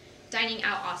century, dining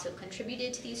out also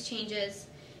contributed to these changes.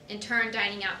 In turn,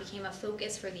 dining out became a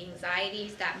focus for the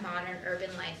anxieties that modern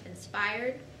urban life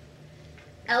inspired.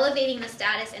 Elevating the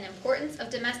status and importance of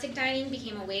domestic dining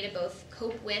became a way to both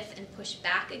cope with and push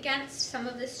back against some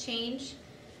of this change.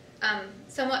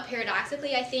 Somewhat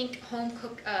paradoxically, I think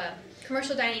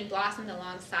commercial dining blossomed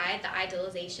alongside the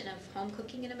idealization of home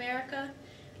cooking in America.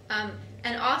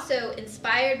 And also,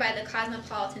 inspired by the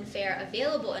cosmopolitan fare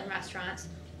available in restaurants,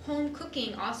 home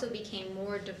cooking also became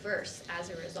more diverse as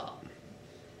a result.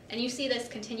 And you see this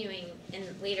continuing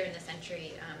later in the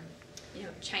century.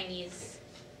 Chinese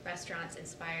restaurants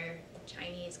inspire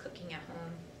Chinese cooking at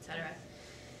home, etc.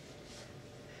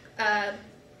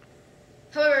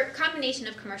 However, combination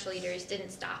of commercial eaters didn't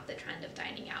stop the trend of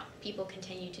dining out. People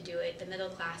continued to do it. The middle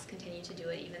class continued to do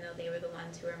it, even though they were the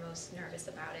ones who were most nervous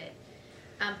about it.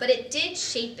 But it did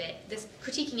shape it.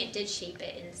 Critiquing it did shape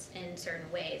it in certain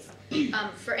ways.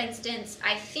 For instance,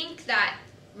 I think that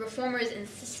reformers'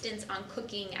 insistence on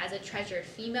cooking as a treasured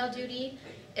female duty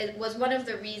was one of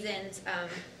the reasons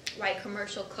why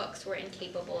commercial cooks were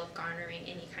incapable of garnering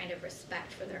any kind of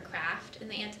respect for their craft in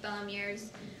the antebellum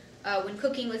years. When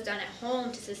cooking was done at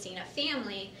home to sustain a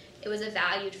family, it was a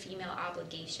valued female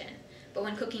obligation. But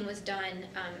when cooking was done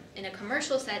in a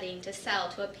commercial setting to sell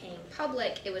to a paying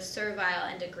public, it was servile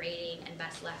and degrading and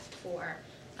best left for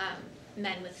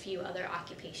men with few other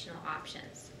occupational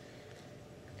options.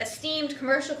 Esteemed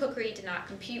commercial cookery did not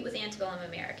compete with antebellum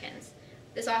Americans.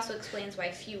 This also explains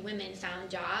why few women found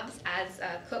jobs as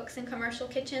cooks in commercial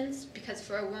kitchens, because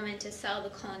for a woman to sell the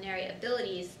culinary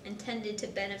abilities intended to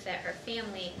benefit her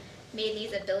family made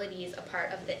these abilities a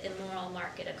part of the immoral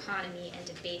market economy and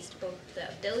debased both the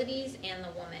abilities and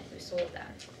the woman who sold them.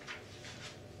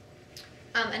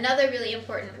 Another really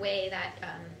important way that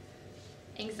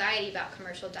anxiety about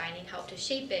commercial dining helped to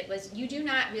shape it was you do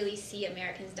not really see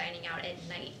Americans dining out at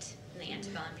night in the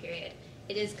antebellum period.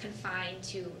 It is confined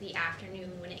to the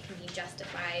afternoon when it can be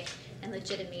justified and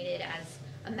legitimated as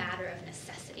a matter of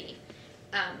necessity.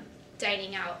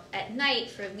 Dining out at night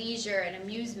for leisure and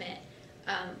amusement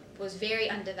was very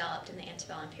undeveloped in the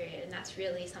antebellum period, and that's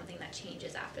really something that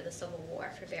changes after the Civil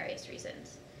War for various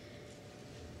reasons.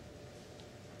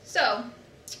 So,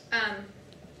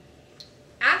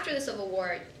 after the Civil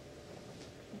War,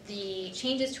 the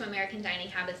changes to American dining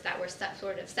habits that were set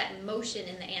in motion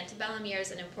in the antebellum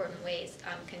years in important ways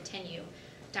continue.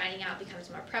 Dining out becomes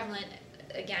more prevalent.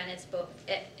 Again, it's both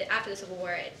after the Civil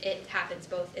War. It happens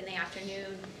both in the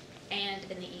afternoon and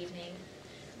in the evening.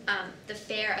 The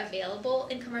fare available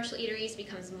in commercial eateries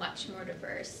becomes much more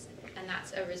diverse, and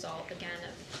that's a result again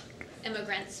of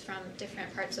immigrants from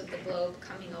different parts of the globe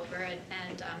coming over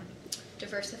and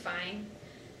diversifying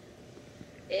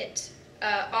it.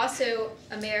 Also,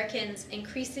 Americans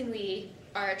increasingly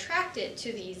are attracted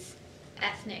to these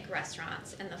ethnic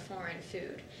restaurants and the foreign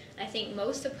food. And I think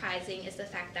most surprising is the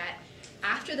fact that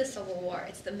after the Civil War,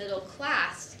 it's the middle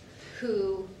class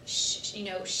who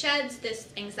sheds this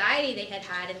anxiety they had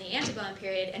had in the antebellum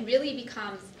period and really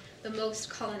becomes the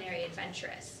most culinary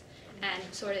adventurous and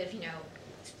sort of,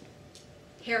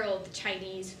 herald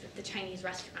the Chinese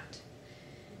restaurant.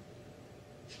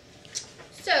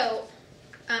 So,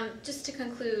 just to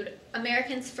conclude,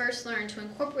 Americans first learned to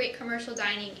incorporate commercial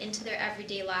dining into their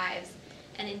everyday lives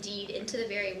and indeed into the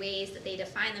very ways that they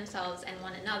define themselves and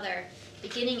one another,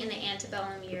 beginning in the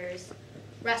antebellum years.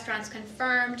 Restaurants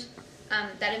confirmed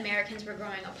that Americans were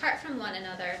growing apart from one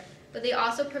another, but they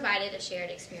also provided a shared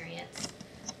experience.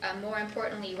 more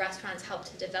importantly, restaurants help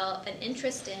to develop an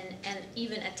interest in and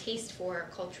even a taste for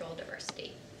cultural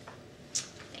diversity.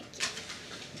 Thank you.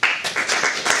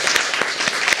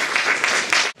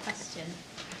 Question.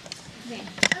 Okay.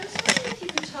 I was wondering if you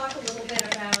could talk a little bit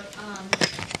about,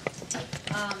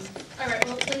 all right,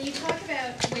 well, when you talk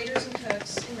about waiters and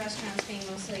cooks in restaurants being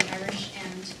mostly Irish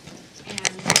and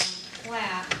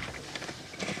Black,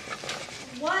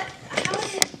 what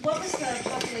was the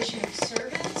population of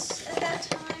servants at that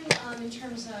time in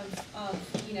terms of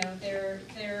you know, their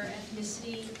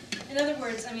ethnicity? In other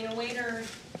words, I mean, a waiter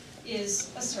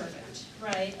is a servant,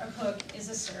 right? A cook is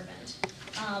a servant.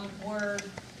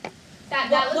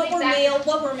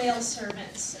 What were male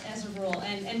servants as a rule,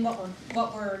 and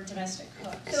what were domestic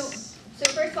cooks? So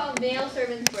first of all, male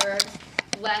servants were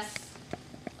less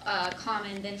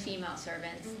common than female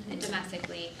servants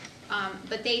domestically,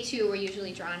 but they too were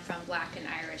usually drawn from Black and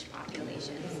Irish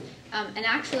populations. And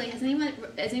actually, is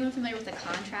anyone familiar with The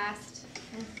Contrast?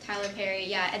 Tyler Perry,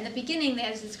 yeah. In the beginning,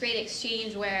 there's this great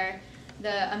exchange where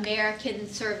the American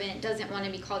servant doesn't want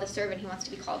to be called a servant, he wants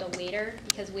to be called a waiter,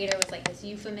 because waiter was like this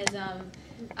euphemism.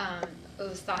 It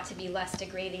was thought to be less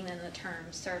degrading than the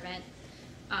term servant.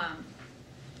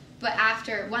 But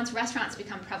once restaurants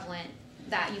become prevalent,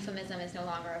 that euphemism is no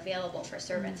longer available for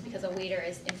servants because a waiter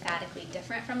is emphatically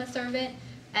different from a servant.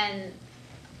 And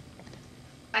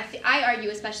I argue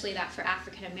especially that for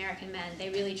African American men, they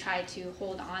really tried to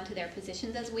hold on to their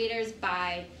positions as waiters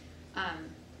by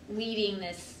leading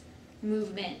this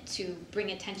movement to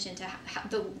bring attention to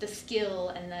the skill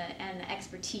and the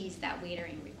expertise that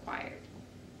waitering required.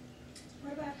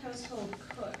 What about household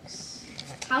cooks?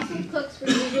 Household cooks were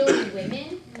usually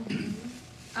women.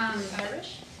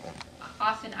 Irish?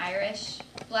 Often Irish,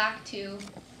 Black too.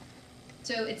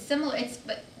 So it's similar.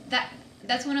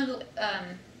 That's one of the.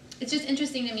 It's just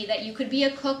interesting to me that you could be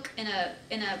a cook in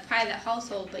a private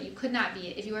household, but you could not be,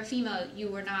 if you were female, you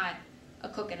were not a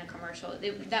cook in a commercial.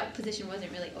 That position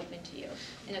wasn't really open to you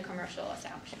in a commercial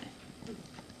establishment.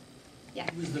 Yeah.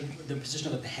 Was the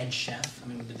position of the head chef, I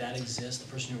mean, did that exist?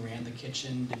 The person who ran the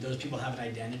kitchen, did those people have an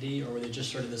identity, or were they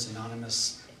just sort of this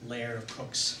anonymous layer of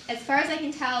cooks? As far as I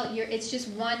can tell, it's just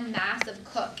one massive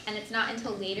cook, and it's not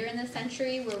until later in the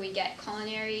century where we get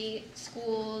culinary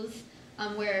schools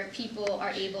where people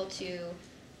are able to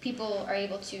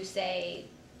say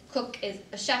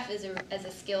a chef is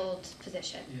a skilled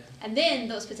position. Yeah. And then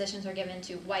those positions are given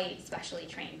to white, specially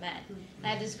trained men. And I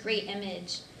have this great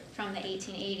image from the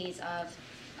 1880s of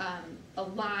a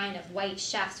line of white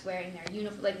chefs wearing their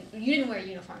uniform. Like, you didn't wear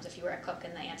uniforms if you were a cook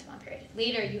in the Antebellum period.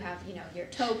 Later, you have your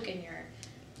toque and your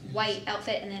white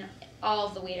outfit, and then all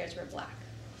of the waiters were Black.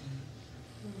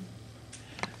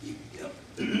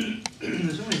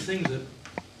 There's so many things that,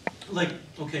 like,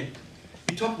 okay,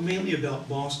 you talk mainly about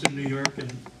Boston, New York,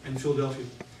 and Philadelphia.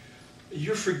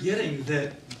 You're forgetting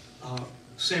that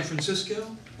San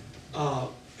Francisco,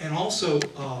 and also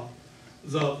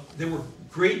there were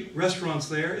great restaurants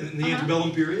there in the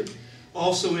Antebellum period.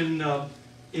 Also in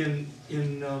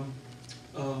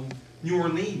New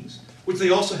Orleans, which they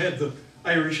also had the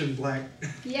Irish and Black.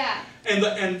 Yeah.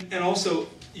 and also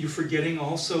you're forgetting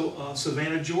also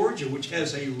Savannah, Georgia, which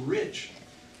has a rich.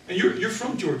 And you're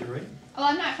from Georgia, right? Oh,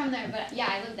 I'm not from there, but yeah,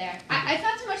 I live there. It's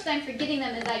not so much that I'm forgetting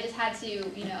them as I just had to,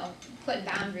 put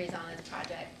boundaries on this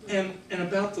project. And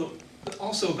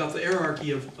also about the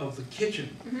hierarchy of the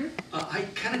kitchen. I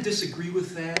kind of disagree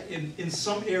with that in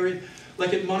some area,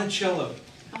 like at Monticello.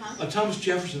 Thomas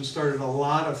Jefferson started a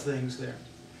lot of things there,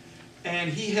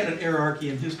 and he had an hierarchy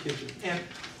in his kitchen. And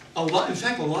in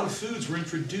fact, a lot of foods were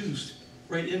introduced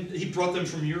right in. He brought them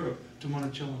from Europe to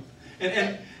Monticello,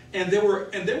 and there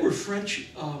were French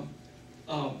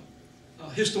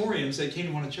historians that came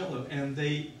to Monticello, and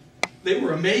they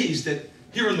were amazed that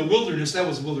here in the wilderness, that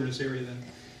was a wilderness area then.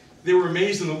 They were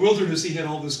amazed in the wilderness he had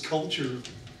all this culture,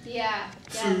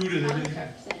 food and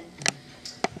everything.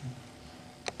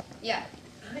 Yeah.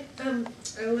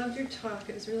 I loved your talk.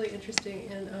 It was really interesting,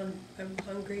 and I'm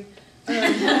hungry.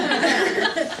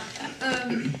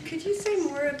 Could you say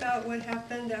more about what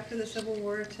happened after the Civil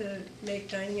War to make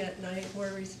dining at night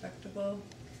more respectable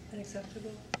and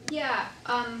acceptable? Yeah.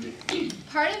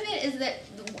 Part of it is that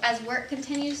as work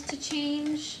continues to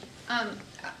change,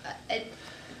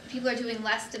 people are doing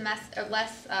less the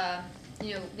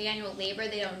annual labor.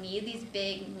 They don't need these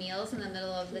big meals in the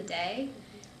middle of the day.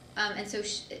 And so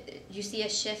you see a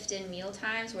shift in meal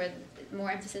times where more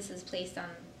emphasis is placed on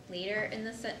later in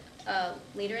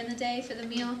the day for the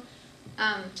meal.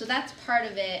 So that's part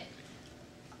of it.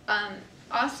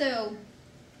 Also,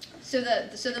 So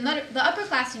the upper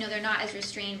class, they're not as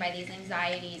restrained by these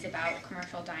anxieties about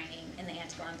commercial dining in the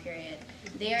antebellum period.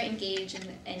 They are engaged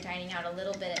in dining out a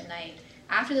little bit at night.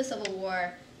 After the Civil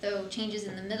War, though changes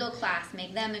in the middle class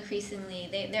make them increasingly,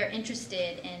 they're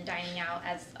interested in dining out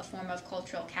as a form of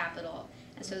cultural capital.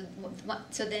 And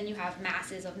so then you have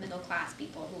masses of middle class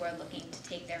people who are looking to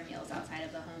take their meals outside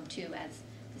of the home too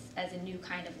as a new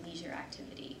kind of leisure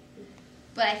activity.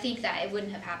 But I think that it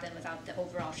wouldn't have happened without the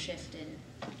overall shift in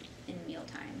meal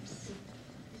times.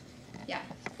 Yeah.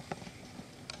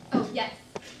 Oh, yes.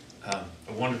 A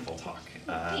wonderful talk.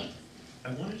 Thanks.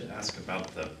 I wanted to ask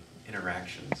about the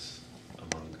interactions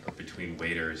between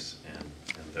waiters and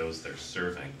those they're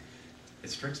serving. It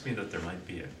strikes me that there might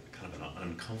be a kind of an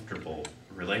uncomfortable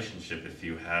relationship if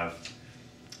you have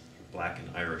Black and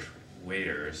Irish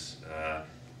waiters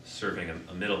serving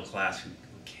a middle class who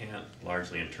can't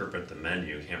largely interpret the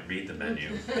menu, can't read the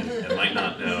menu, and might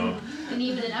not know. And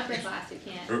even an upper class who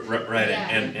can't. Right, Yeah.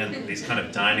 and these kind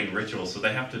of dining rituals, so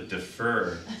they have to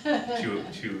defer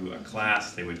to a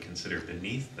class they would consider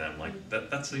beneath them. Like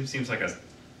that seems like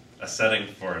a setting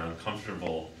for an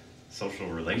uncomfortable social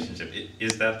relationship.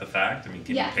 Is that the fact? I mean,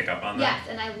 can you pick up on that?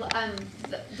 Yes,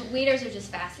 and the waiters are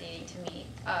just fascinating to me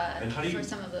and how do you, for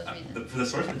some of those reasons. For the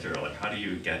source material, like how do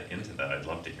you get into that? I'd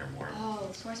love to hear more. Oh,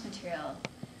 source material.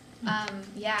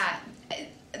 Yeah,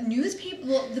 newspaper.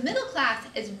 Well, the middle class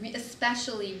is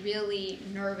especially really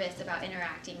nervous about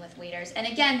interacting with waiters. And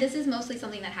again, this is mostly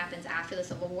something that happens after the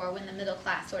Civil War when the middle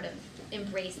class sort of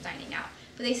embraced dining out.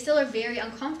 But they still are very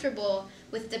uncomfortable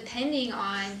with depending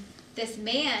on this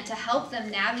man to help them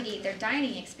navigate their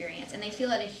dining experience, and they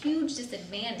feel at a huge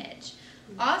disadvantage.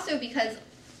 Also because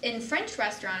in French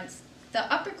restaurants,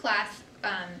 the upper class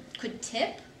could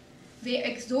tip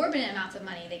exorbitant amounts of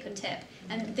money. They could tip,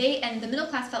 and the middle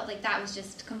class felt like that was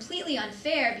just completely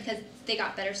unfair because they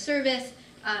got better service.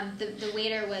 The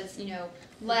waiter was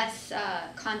less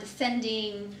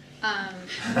condescending,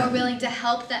 more willing to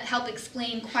help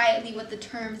explain quietly what the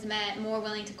terms meant, more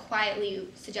willing to quietly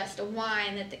suggest a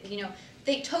wine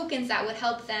that tokens that would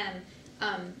help them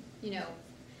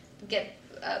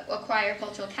acquire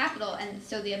cultural capital. And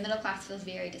so the middle class feels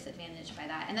very disadvantaged by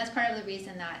that, and that's part of the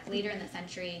reason that later in the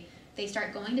century they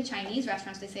start going to Chinese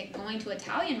restaurants, they start going to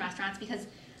Italian restaurants because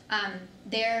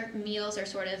their meals are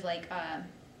sort of like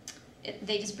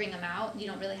they just bring them out. You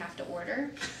don't really have to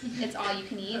order. It's all you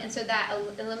can eat. And so that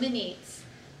eliminates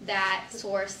that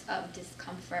source of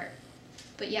discomfort.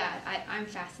 But yeah, I'm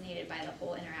fascinated by the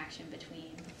whole interaction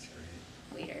between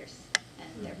waiters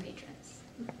and their patrons.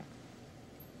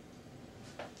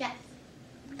 Yes?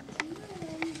 Do you know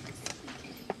speak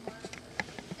any more of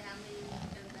a family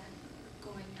event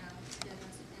going out together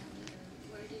as a family,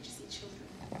 or where did you see children?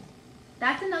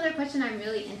 That's another question I'm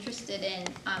really interested in.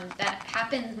 That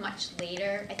happens much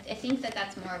later. I think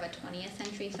that's more of a 20th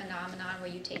century phenomenon where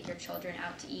you take your children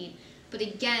out to eat. But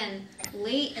again,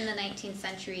 late in the 19th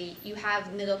century, you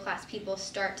have middle class people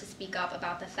start to speak up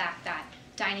about the fact that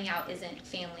dining out isn't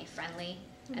family friendly,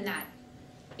 and that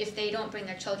if they don't bring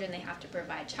their children, they have to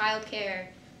provide childcare.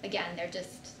 Again,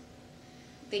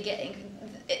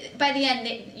 by the end,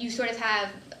 you sort of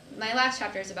have, my last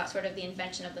chapter is about sort of the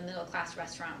invention of the middle class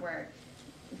restaurant where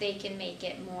they can make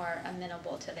it more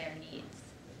amenable to their needs.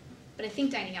 But I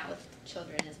think dining out with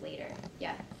children is later.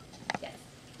 Yeah. Yes.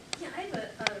 Yeah, I have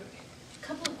a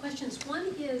couple of questions. One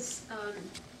is,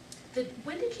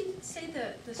 when did you say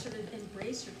the sort of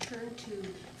embrace or turn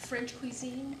to French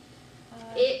cuisine?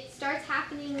 It starts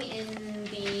happening in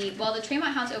the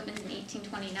Tremont House opens in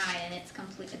 1829, and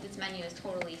its menu is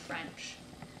totally French.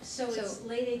 So it's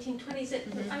late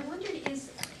 1820s. I wondered,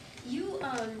 you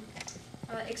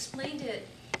explained it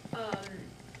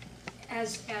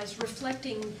as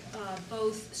reflecting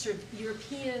both sort of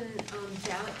European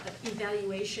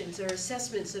evaluations or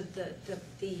assessments of the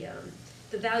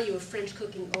value of French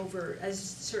cooking over as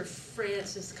sort of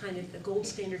France as kind of the gold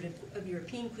standard of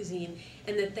European cuisine,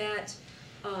 and that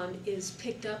is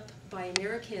picked up by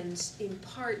Americans in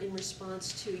part in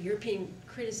response to European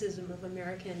criticism of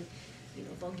American,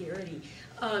 vulgarity.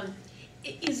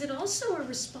 Is it also a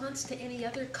response to any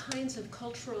other kinds of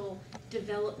cultural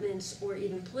developments or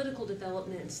even political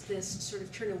developments, this sort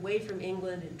of turn away from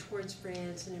England and towards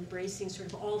France and embracing sort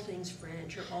of all things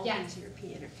French or all things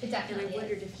European? It definitely and I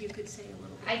wondered if you could say a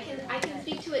little bit I can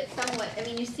speak to it somewhat. I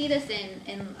mean, you see this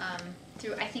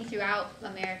throughout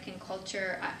American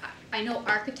culture. I know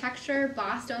architecture,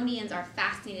 Bostonians are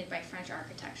fascinated by French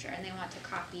architecture, and they want to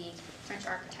copy French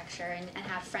architecture and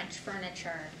have French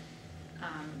furniture.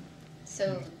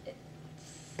 So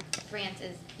France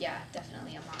is,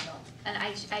 definitely a model. And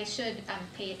I should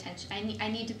pay attention. I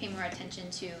need to pay more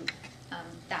attention to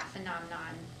that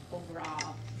phenomenon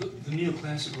overall. The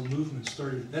neoclassical movement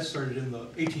started in the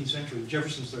 18th century.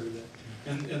 Jefferson started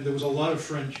that, and there was a lot of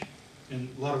French and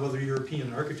a lot of other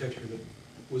European architecture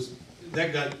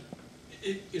that got.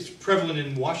 It's prevalent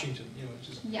in Washington. You know, it's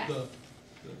just Yes. the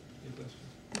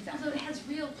Although it has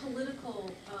real political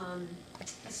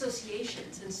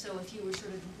associations, and so if you were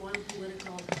sort of one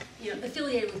political,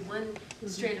 affiliated with one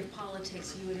strand of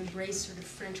politics, you would embrace sort of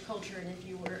French culture, and if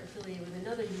you were affiliated with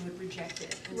another, you would reject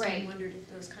it. And so I wondered if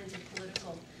those kinds of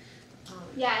political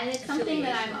yeah, and it's something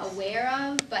that I'm aware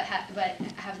of, but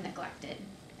have neglected.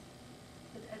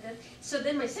 So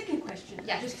then my second question,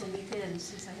 Yes. just to leap in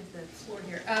since I have the floor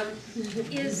here,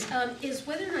 is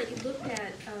whether or not you looked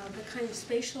at the kind of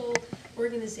spatial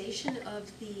organization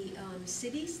of the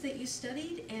cities that you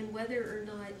studied, and whether or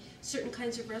not certain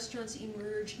kinds of restaurants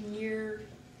emerge near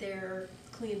their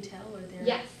clientele or their...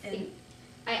 Yes.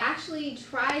 I actually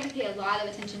tried to pay a lot of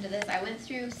attention to this. I went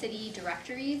through city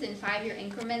directories in 5-year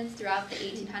increments throughout the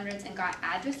 1800s and got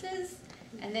addresses,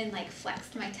 and then like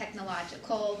flexed my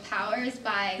technological powers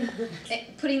by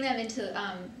putting them into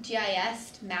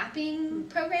GIS mapping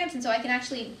programs. And so I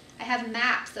have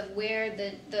maps of where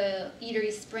the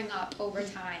eateries spring up over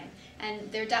time.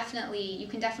 And you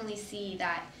can definitely see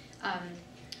that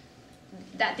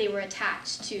that they were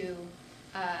attached to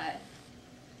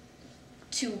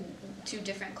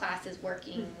different classes,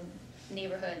 working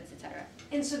neighborhoods, etc.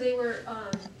 And so they were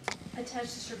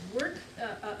attached to sort of work,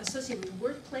 associated with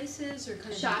workplaces or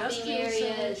kind of Shopping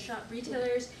industrial areas. shop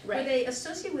retailers. Right. Were they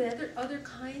associated with other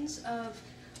kinds of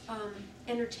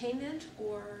entertainment,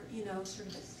 or sort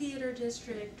of a theater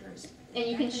district, or? And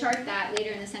you can chart that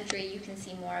later in the century. You can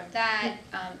see more of that.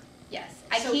 Yes,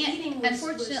 I So eating can't. was-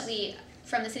 Unfortunately,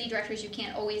 from the city directories, you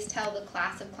can't always tell the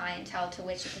class of clientele to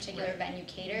which a particular venue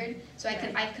catered. So I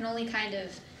can only kind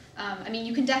of.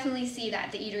 You can definitely see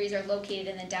that the eateries are located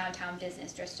in the downtown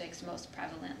business districts most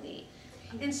prevalently.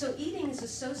 And so eating is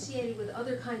associated with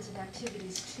other kinds of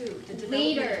activities too, the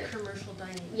development Later. of commercial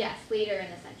dining. Yes, later in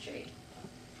the century.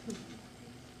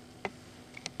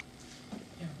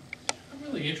 Yeah. I'm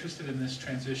really interested in this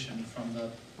transition from the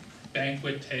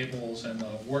banquet tables and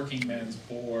the working men's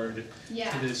board Yeah.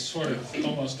 to this sort of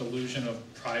almost illusion of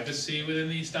privacy within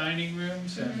these dining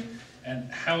rooms,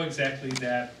 and how exactly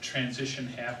that transition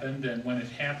happened, and when it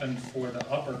happened for the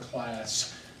upper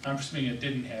class, I'm assuming it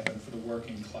didn't happen for the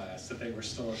working class, that they were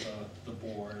still at the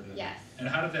board. And, Yes. and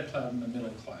how did that play out in the middle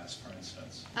class, for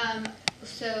instance?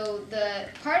 So the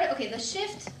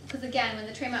shift, because again, when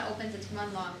the Tremont opens, it's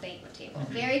one long banquet table.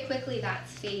 Very quickly,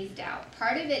 that's phased out.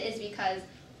 Part of it is because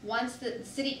once the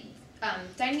city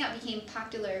dining out became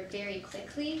popular very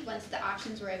quickly, once the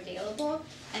options were available,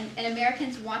 and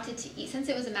Americans wanted to eat. Since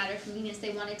it was a matter of convenience,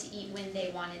 they wanted to eat when they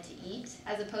wanted to eat,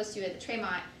 as opposed to at the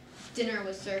Tremont, dinner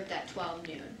was served at 12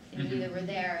 noon, and you either were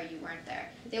there or you weren't there.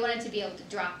 They wanted to be able to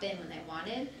drop in when they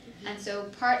wanted, and so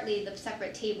partly the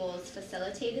separate tables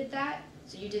facilitated that.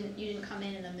 So you didn't come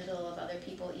in the middle of other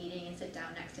people eating and sit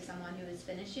down next to someone who was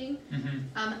finishing.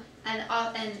 And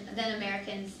then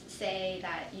Americans say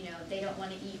that they don't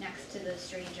want to eat next to the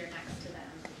stranger next to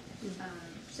them.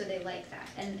 So they like that,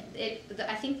 and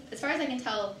I think as far as I can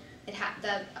tell,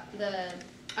 the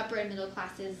upper and middle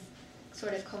classes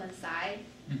sort of coincide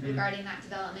regarding that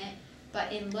development.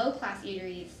 But in low class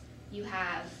eateries, you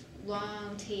have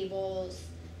long tables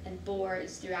and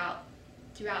boards throughout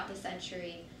the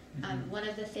century. One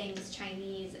of the things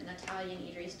Chinese and Italian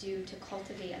eateries do to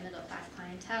cultivate a middle class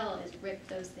clientele is rip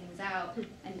those things out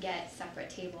and get separate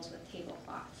tables with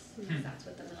tablecloths, because that's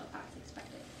what the middle class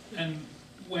expected. And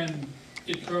when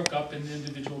it broke up into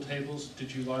individual tables,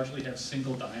 did you largely have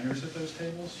single diners at those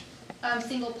tables?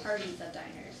 Single parties of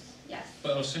diners, yes.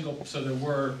 But so there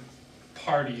were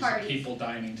parties of people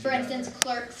dining For together. instance,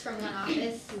 clerks from one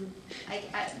office,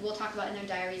 we'll talk about in their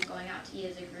diaries going out to eat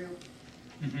as a group.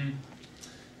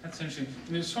 That's interesting.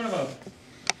 There's sort of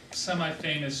a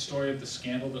semi-famous story of the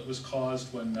scandal that was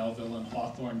caused when Melville and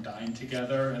Hawthorne dined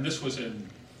together, and this wasn't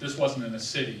in a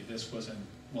city. This was in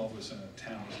it was in a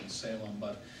town, it was in Salem,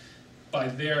 but by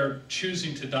their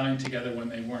choosing to dine together when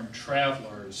they weren't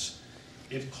travelers,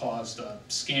 it caused a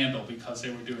scandal because they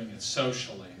were doing it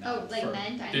socially, not like for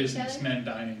men dining businessmen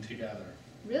together? dining together.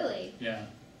 Really? Yeah.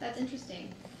 That's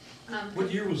interesting.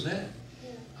 What year was that?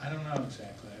 I don't know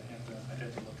exactly. I'd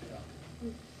have to look it up.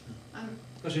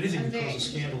 Because anything I'm could very cause a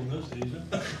scandal in those days,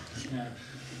 huh? Yeah.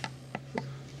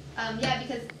 Yeah,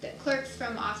 because the clerks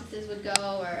from offices would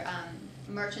go, or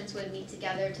merchants would meet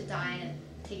together to dine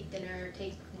take dinner,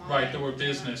 take wine. Right, there were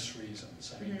business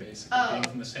reasons, I mean, basically, being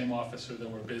from the same officer, there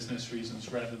were business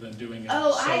reasons rather than doing it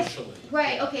socially.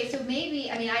 Right, okay, so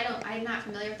maybe, I mean, I'm not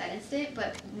familiar with that incident,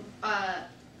 but,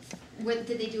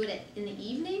 did they do it in the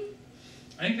evening?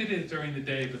 I think they did it during the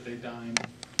day, but they dined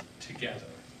together,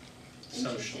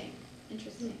 socially.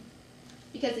 Interesting.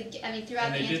 Because, I mean, throughout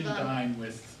And the they didn't Antebellum. dine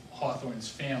with Hawthorne's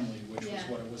family, which was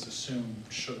Yeah. what it was assumed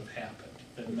should have happened,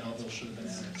 that Melville should have been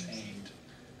entertained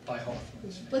by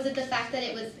Hawthorne's family. Was it the fact that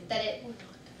it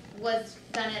was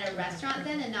done at a restaurant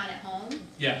then and not at home?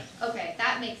 Yeah, Okay,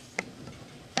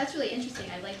 that's really interesting.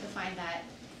 I'd like to find that.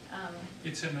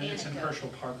 it's in Anecdote. Herschel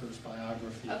Parker's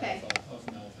biography Okay. of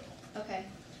Melville. Okay.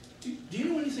 Do you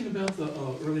know anything about the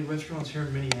early restaurants here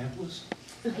in Minneapolis?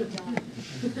 I don't.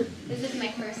 This is my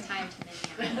first time to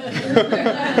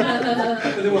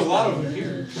Minneapolis. There were a lot of them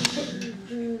here.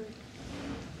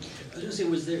 I was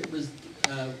gonna say,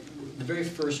 the very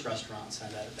first restaurants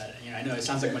had that, you know, I know it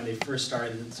sounds like when they first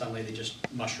started, and suddenly they just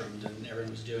mushroomed and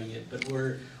everyone was doing it, but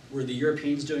were the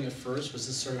Europeans doing it first? Was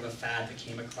this sort of a fad that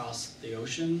came across the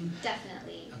ocean?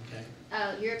 Definitely. Okay.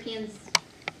 Europeans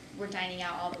were dining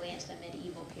out all the way into the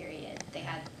medieval period. They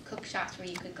had cook shops where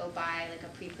you could go buy like a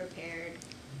pre-prepared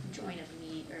joint of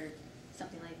meat or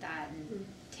something like that and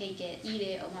take it, eat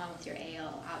it along with your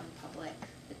ale out in public.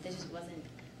 But this just wasn't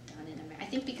done in America. I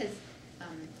think because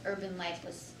urban life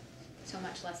was so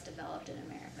much less developed in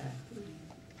America.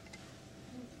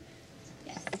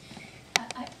 Yes.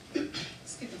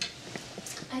 Excuse me.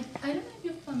 I don't know if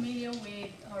you're familiar with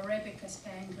Rebecca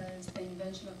Spenger's The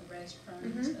Invention of the Restaurant,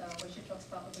 where she talks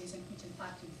about the reason kitchen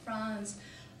party in France.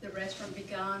 The restaurant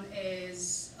began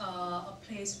as a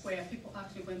place where people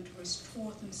actually went to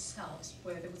restore themselves,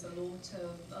 where there was a lot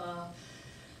of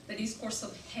the discourse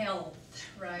of health,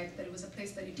 right? That it was a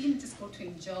place that you didn't just go to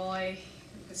enjoy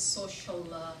the social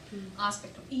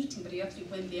aspect of eating, but you actually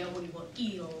went there when you were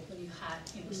ill, when you had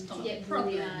stomach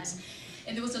problems.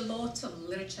 And there was a lot of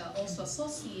literature also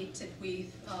associated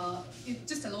with,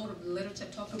 just a lot of literature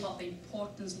talking about the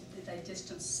importance of the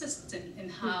digestion system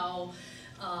and how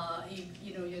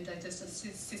your digestive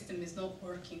system is not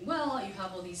working well. You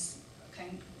have all these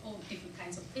different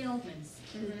kinds of ailments.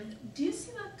 Do you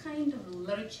see that kind of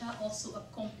literature also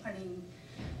accompanying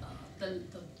the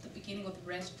beginning of the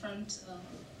restaurant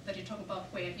that you're talking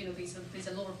about, where there's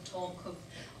a lot of talk of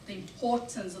the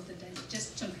importance of the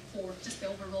digestion for just the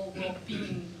overall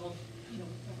well-being of a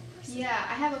person? Yeah,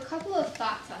 I have a couple of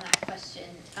thoughts on that question.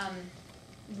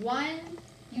 One,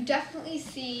 you definitely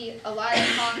see a lot of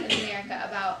talk in America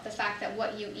about the fact that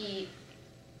what you eat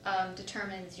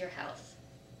determines your health.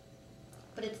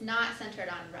 But it's not centered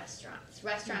on restaurants.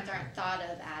 Restaurants aren't thought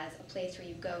of as a place where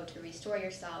you go to restore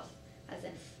yourself,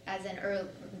 as in early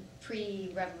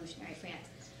pre-revolutionary France.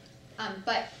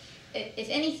 But if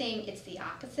anything, it's the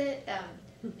opposite.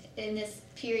 In this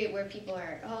period where people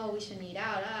are, we shouldn't eat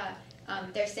out,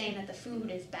 they're saying that the food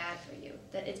is bad for you,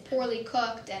 that it's poorly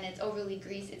cooked and it's overly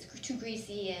greasy, it's too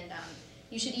greasy, and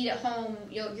you should eat at home.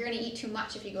 You're going to eat too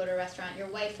much if you go to a restaurant. Your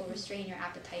wife will restrain your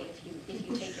appetite if you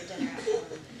take your dinner at home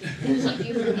and keep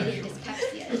you from getting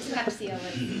dyspepsia. Dyspepsia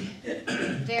was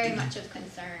very much of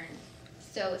concern.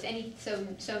 So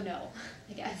so no,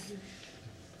 I guess.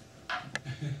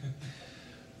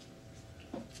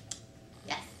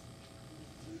 Yes.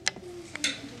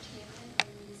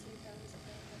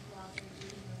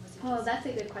 Oh, that's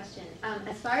a good question.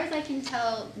 As far as I can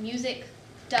tell, music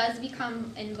does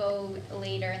become in vogue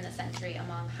later in the century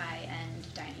among high-end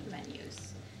dining venues.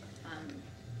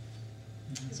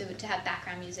 So to have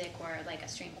background music or like a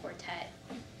string quartet,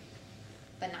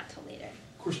 but not till later.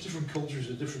 Of course, different cultures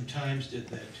at different times did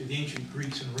that too. The ancient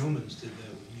Greeks and Romans did that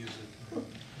with music.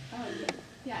 Oh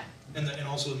yeah. And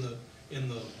also in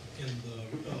the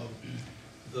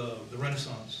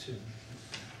Renaissance too.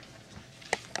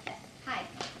 Hi.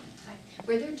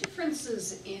 Were there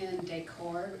differences in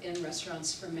decor in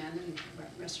restaurants for men and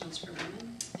restaurants for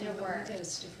women? There What were.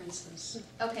 those differences?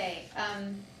 Okay.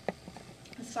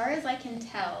 As far as I can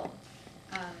tell,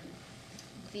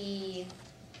 the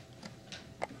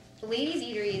ladies'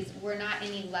 eateries were not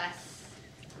any less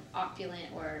opulent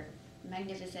or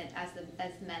magnificent as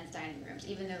men's dining rooms,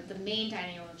 even though the main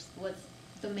dining room was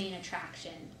the main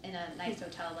attraction in a nice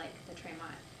hotel like the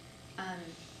Tremont.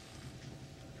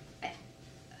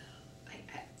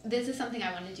 This is something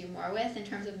I want to do more with in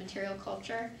terms of material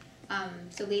culture.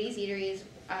 So ladies' eateries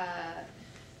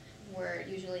were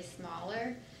usually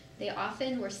smaller. They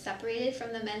often were separated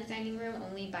from the men's dining room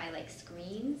only by like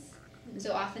screens. And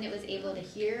so often it was able to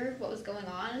hear what was going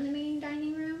on in the main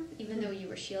dining room, even though you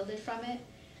were shielded from it.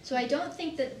 So I don't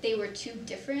think that they were too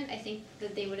different. I think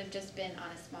that they would have just been on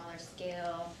a smaller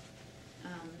scale.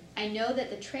 I know that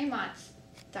the Tremont's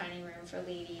dining room for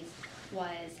ladies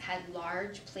had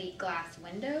large plate glass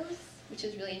windows, which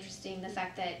is really interesting. The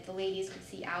fact that the ladies could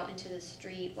see out into the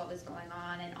street what was going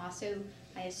on, and also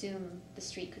I assume the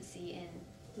street could see in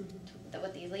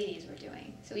what these ladies were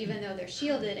doing. So even though they're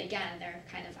shielded, again, they're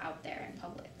kind of out there in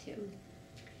public too.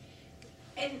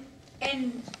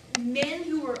 And men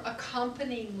who were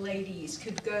accompanying ladies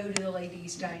could go to the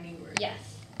ladies' dining room?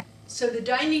 Yes. So the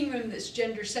dining room that's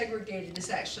gender segregated is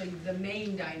actually the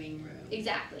main dining room?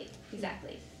 Exactly.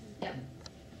 Yep.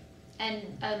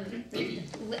 And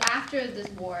after this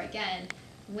war, again,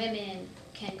 women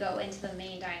can go into the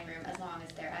main dining room as long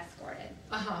as they're escorted.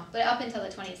 But up until the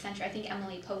 20th century, I think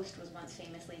Emily Post was once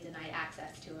famously denied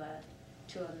access to a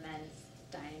men's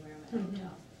dining room at a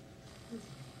hotel.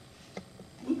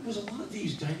 Was a lot of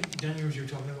these dining rooms you're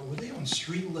talking about, were they on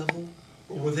street level,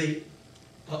 or were they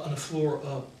on the floor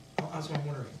up? That's what I'm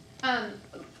wondering.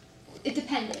 It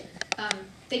depended.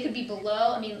 They could be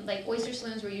below. I mean, like oyster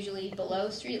saloons were usually below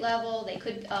street level. They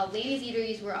could. Ladies'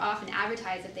 eateries were often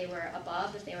advertised if they were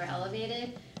above, if they were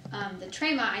elevated. The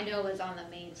Tremont, I know, was on the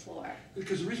main floor.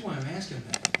 Because the reason why I'm asking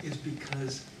that is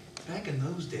because back in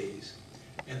those days,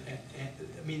 and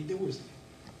I mean, there was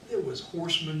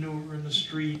horse manure in the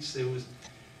streets. It was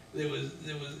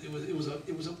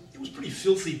pretty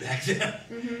filthy back then.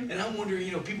 And I'm wondering,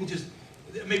 people just.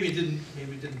 Maybe it didn't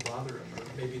bother them, or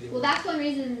maybe they. Well, that's one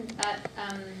reason that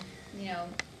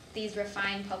these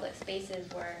refined public spaces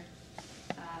were,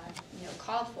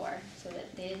 called for, so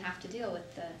that they didn't have to deal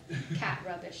with the cat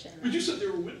rubbish and. But you said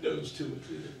there were windows to it.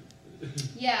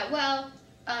 Yeah, well,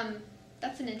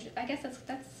 that's I guess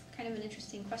that's kind of an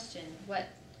interesting question. What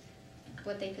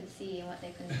they could see and what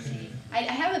they couldn't see. I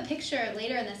have a picture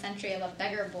later in the century of a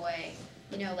beggar boy,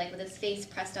 like with his face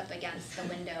pressed up against the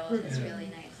window of this really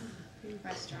nice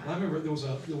restaurant. I remember there was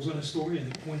an historian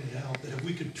that pointed out that if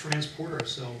we could transport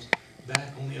ourselves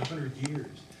back only 100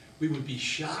 years, we would be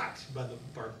shocked by the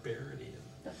barbarity of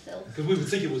the filth. Because we would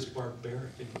think it was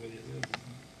barbaric in the way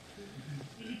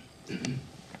they lived.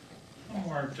 One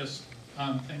more just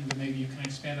thing that maybe you can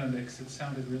expand on, because it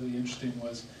sounded really interesting,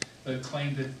 was the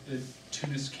claim that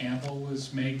Tunis Campbell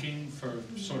was making for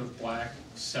sort of black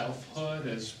selfhood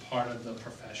as part of the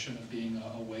profession of being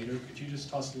a waiter. Could you just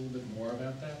tell us a little bit more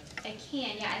about that? I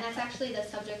can, yeah, and that's actually the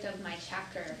subject of my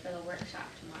chapter for the workshop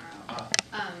tomorrow.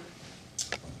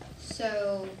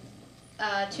 So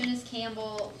Tunis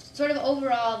Campbell, sort of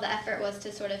overall, the effort was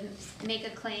to sort of make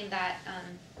a claim that,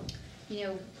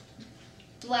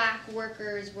 black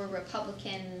workers were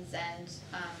Republicans and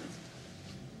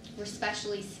were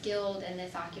specially skilled in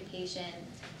this occupation,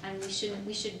 and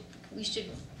we should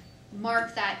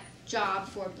mark that job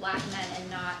for black men and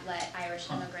not let Irish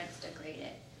immigrants degrade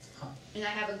it. And I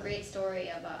have a great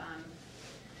story of a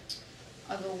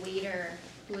waiter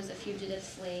who was a fugitive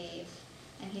slave,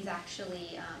 and he's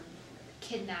actually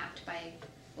kidnapped by,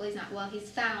 he's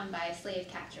found by slave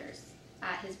catchers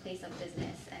at his place of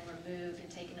business and removed and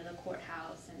taken to the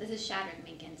courthouse. And this is Shadrach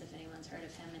Minkins, if anyone's heard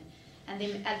of him. And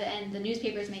they, at the end, the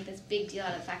newspapers make this big deal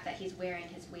out of the fact that he's wearing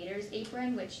his waiter's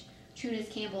apron, which Tunis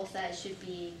Campbell says should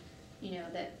be,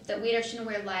 that waiters shouldn't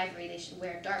wear livery, they should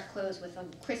wear dark clothes with a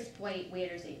crisp white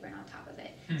waiter's apron on top of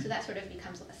it. So that sort of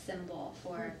becomes a symbol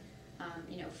for,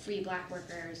 free black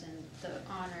workers and the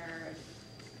honor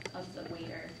of the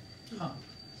waiter. I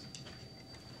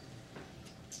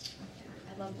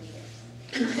love waiters.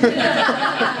 Do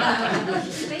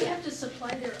they have to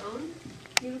supply their own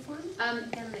uniform and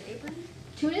the apron?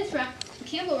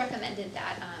 Campbell recommended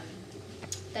that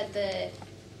that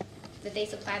they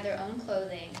supply their own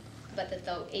clothing, but that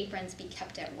the aprons be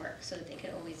kept at work so that they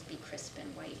could always be crisp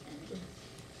and white. And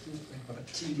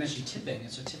you mentioned tipping, and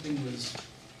so tipping was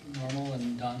normal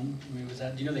and done. I mean,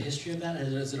 do you know the history of that?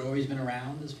 Has it always been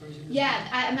around as far as you know? Yeah,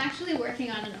 I'm actually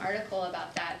working on an article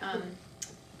about that.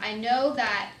 I know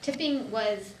that tipping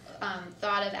was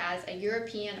thought of as a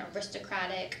European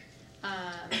aristocratic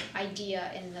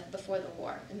idea before the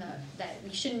war, that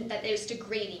it was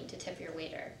degrading to tip your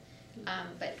waiter.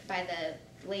 But by the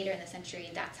later in the century,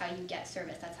 that's how you get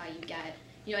service. That's how you get,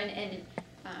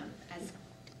 as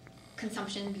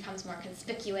consumption becomes more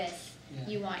conspicuous,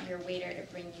 you want your waiter to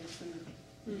bring you food,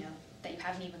 that you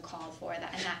haven't even called for. And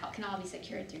that can all be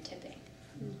secured through tipping.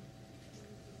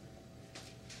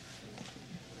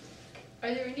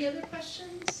 Are there any other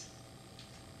questions?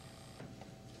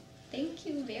 Thank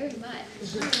you very much.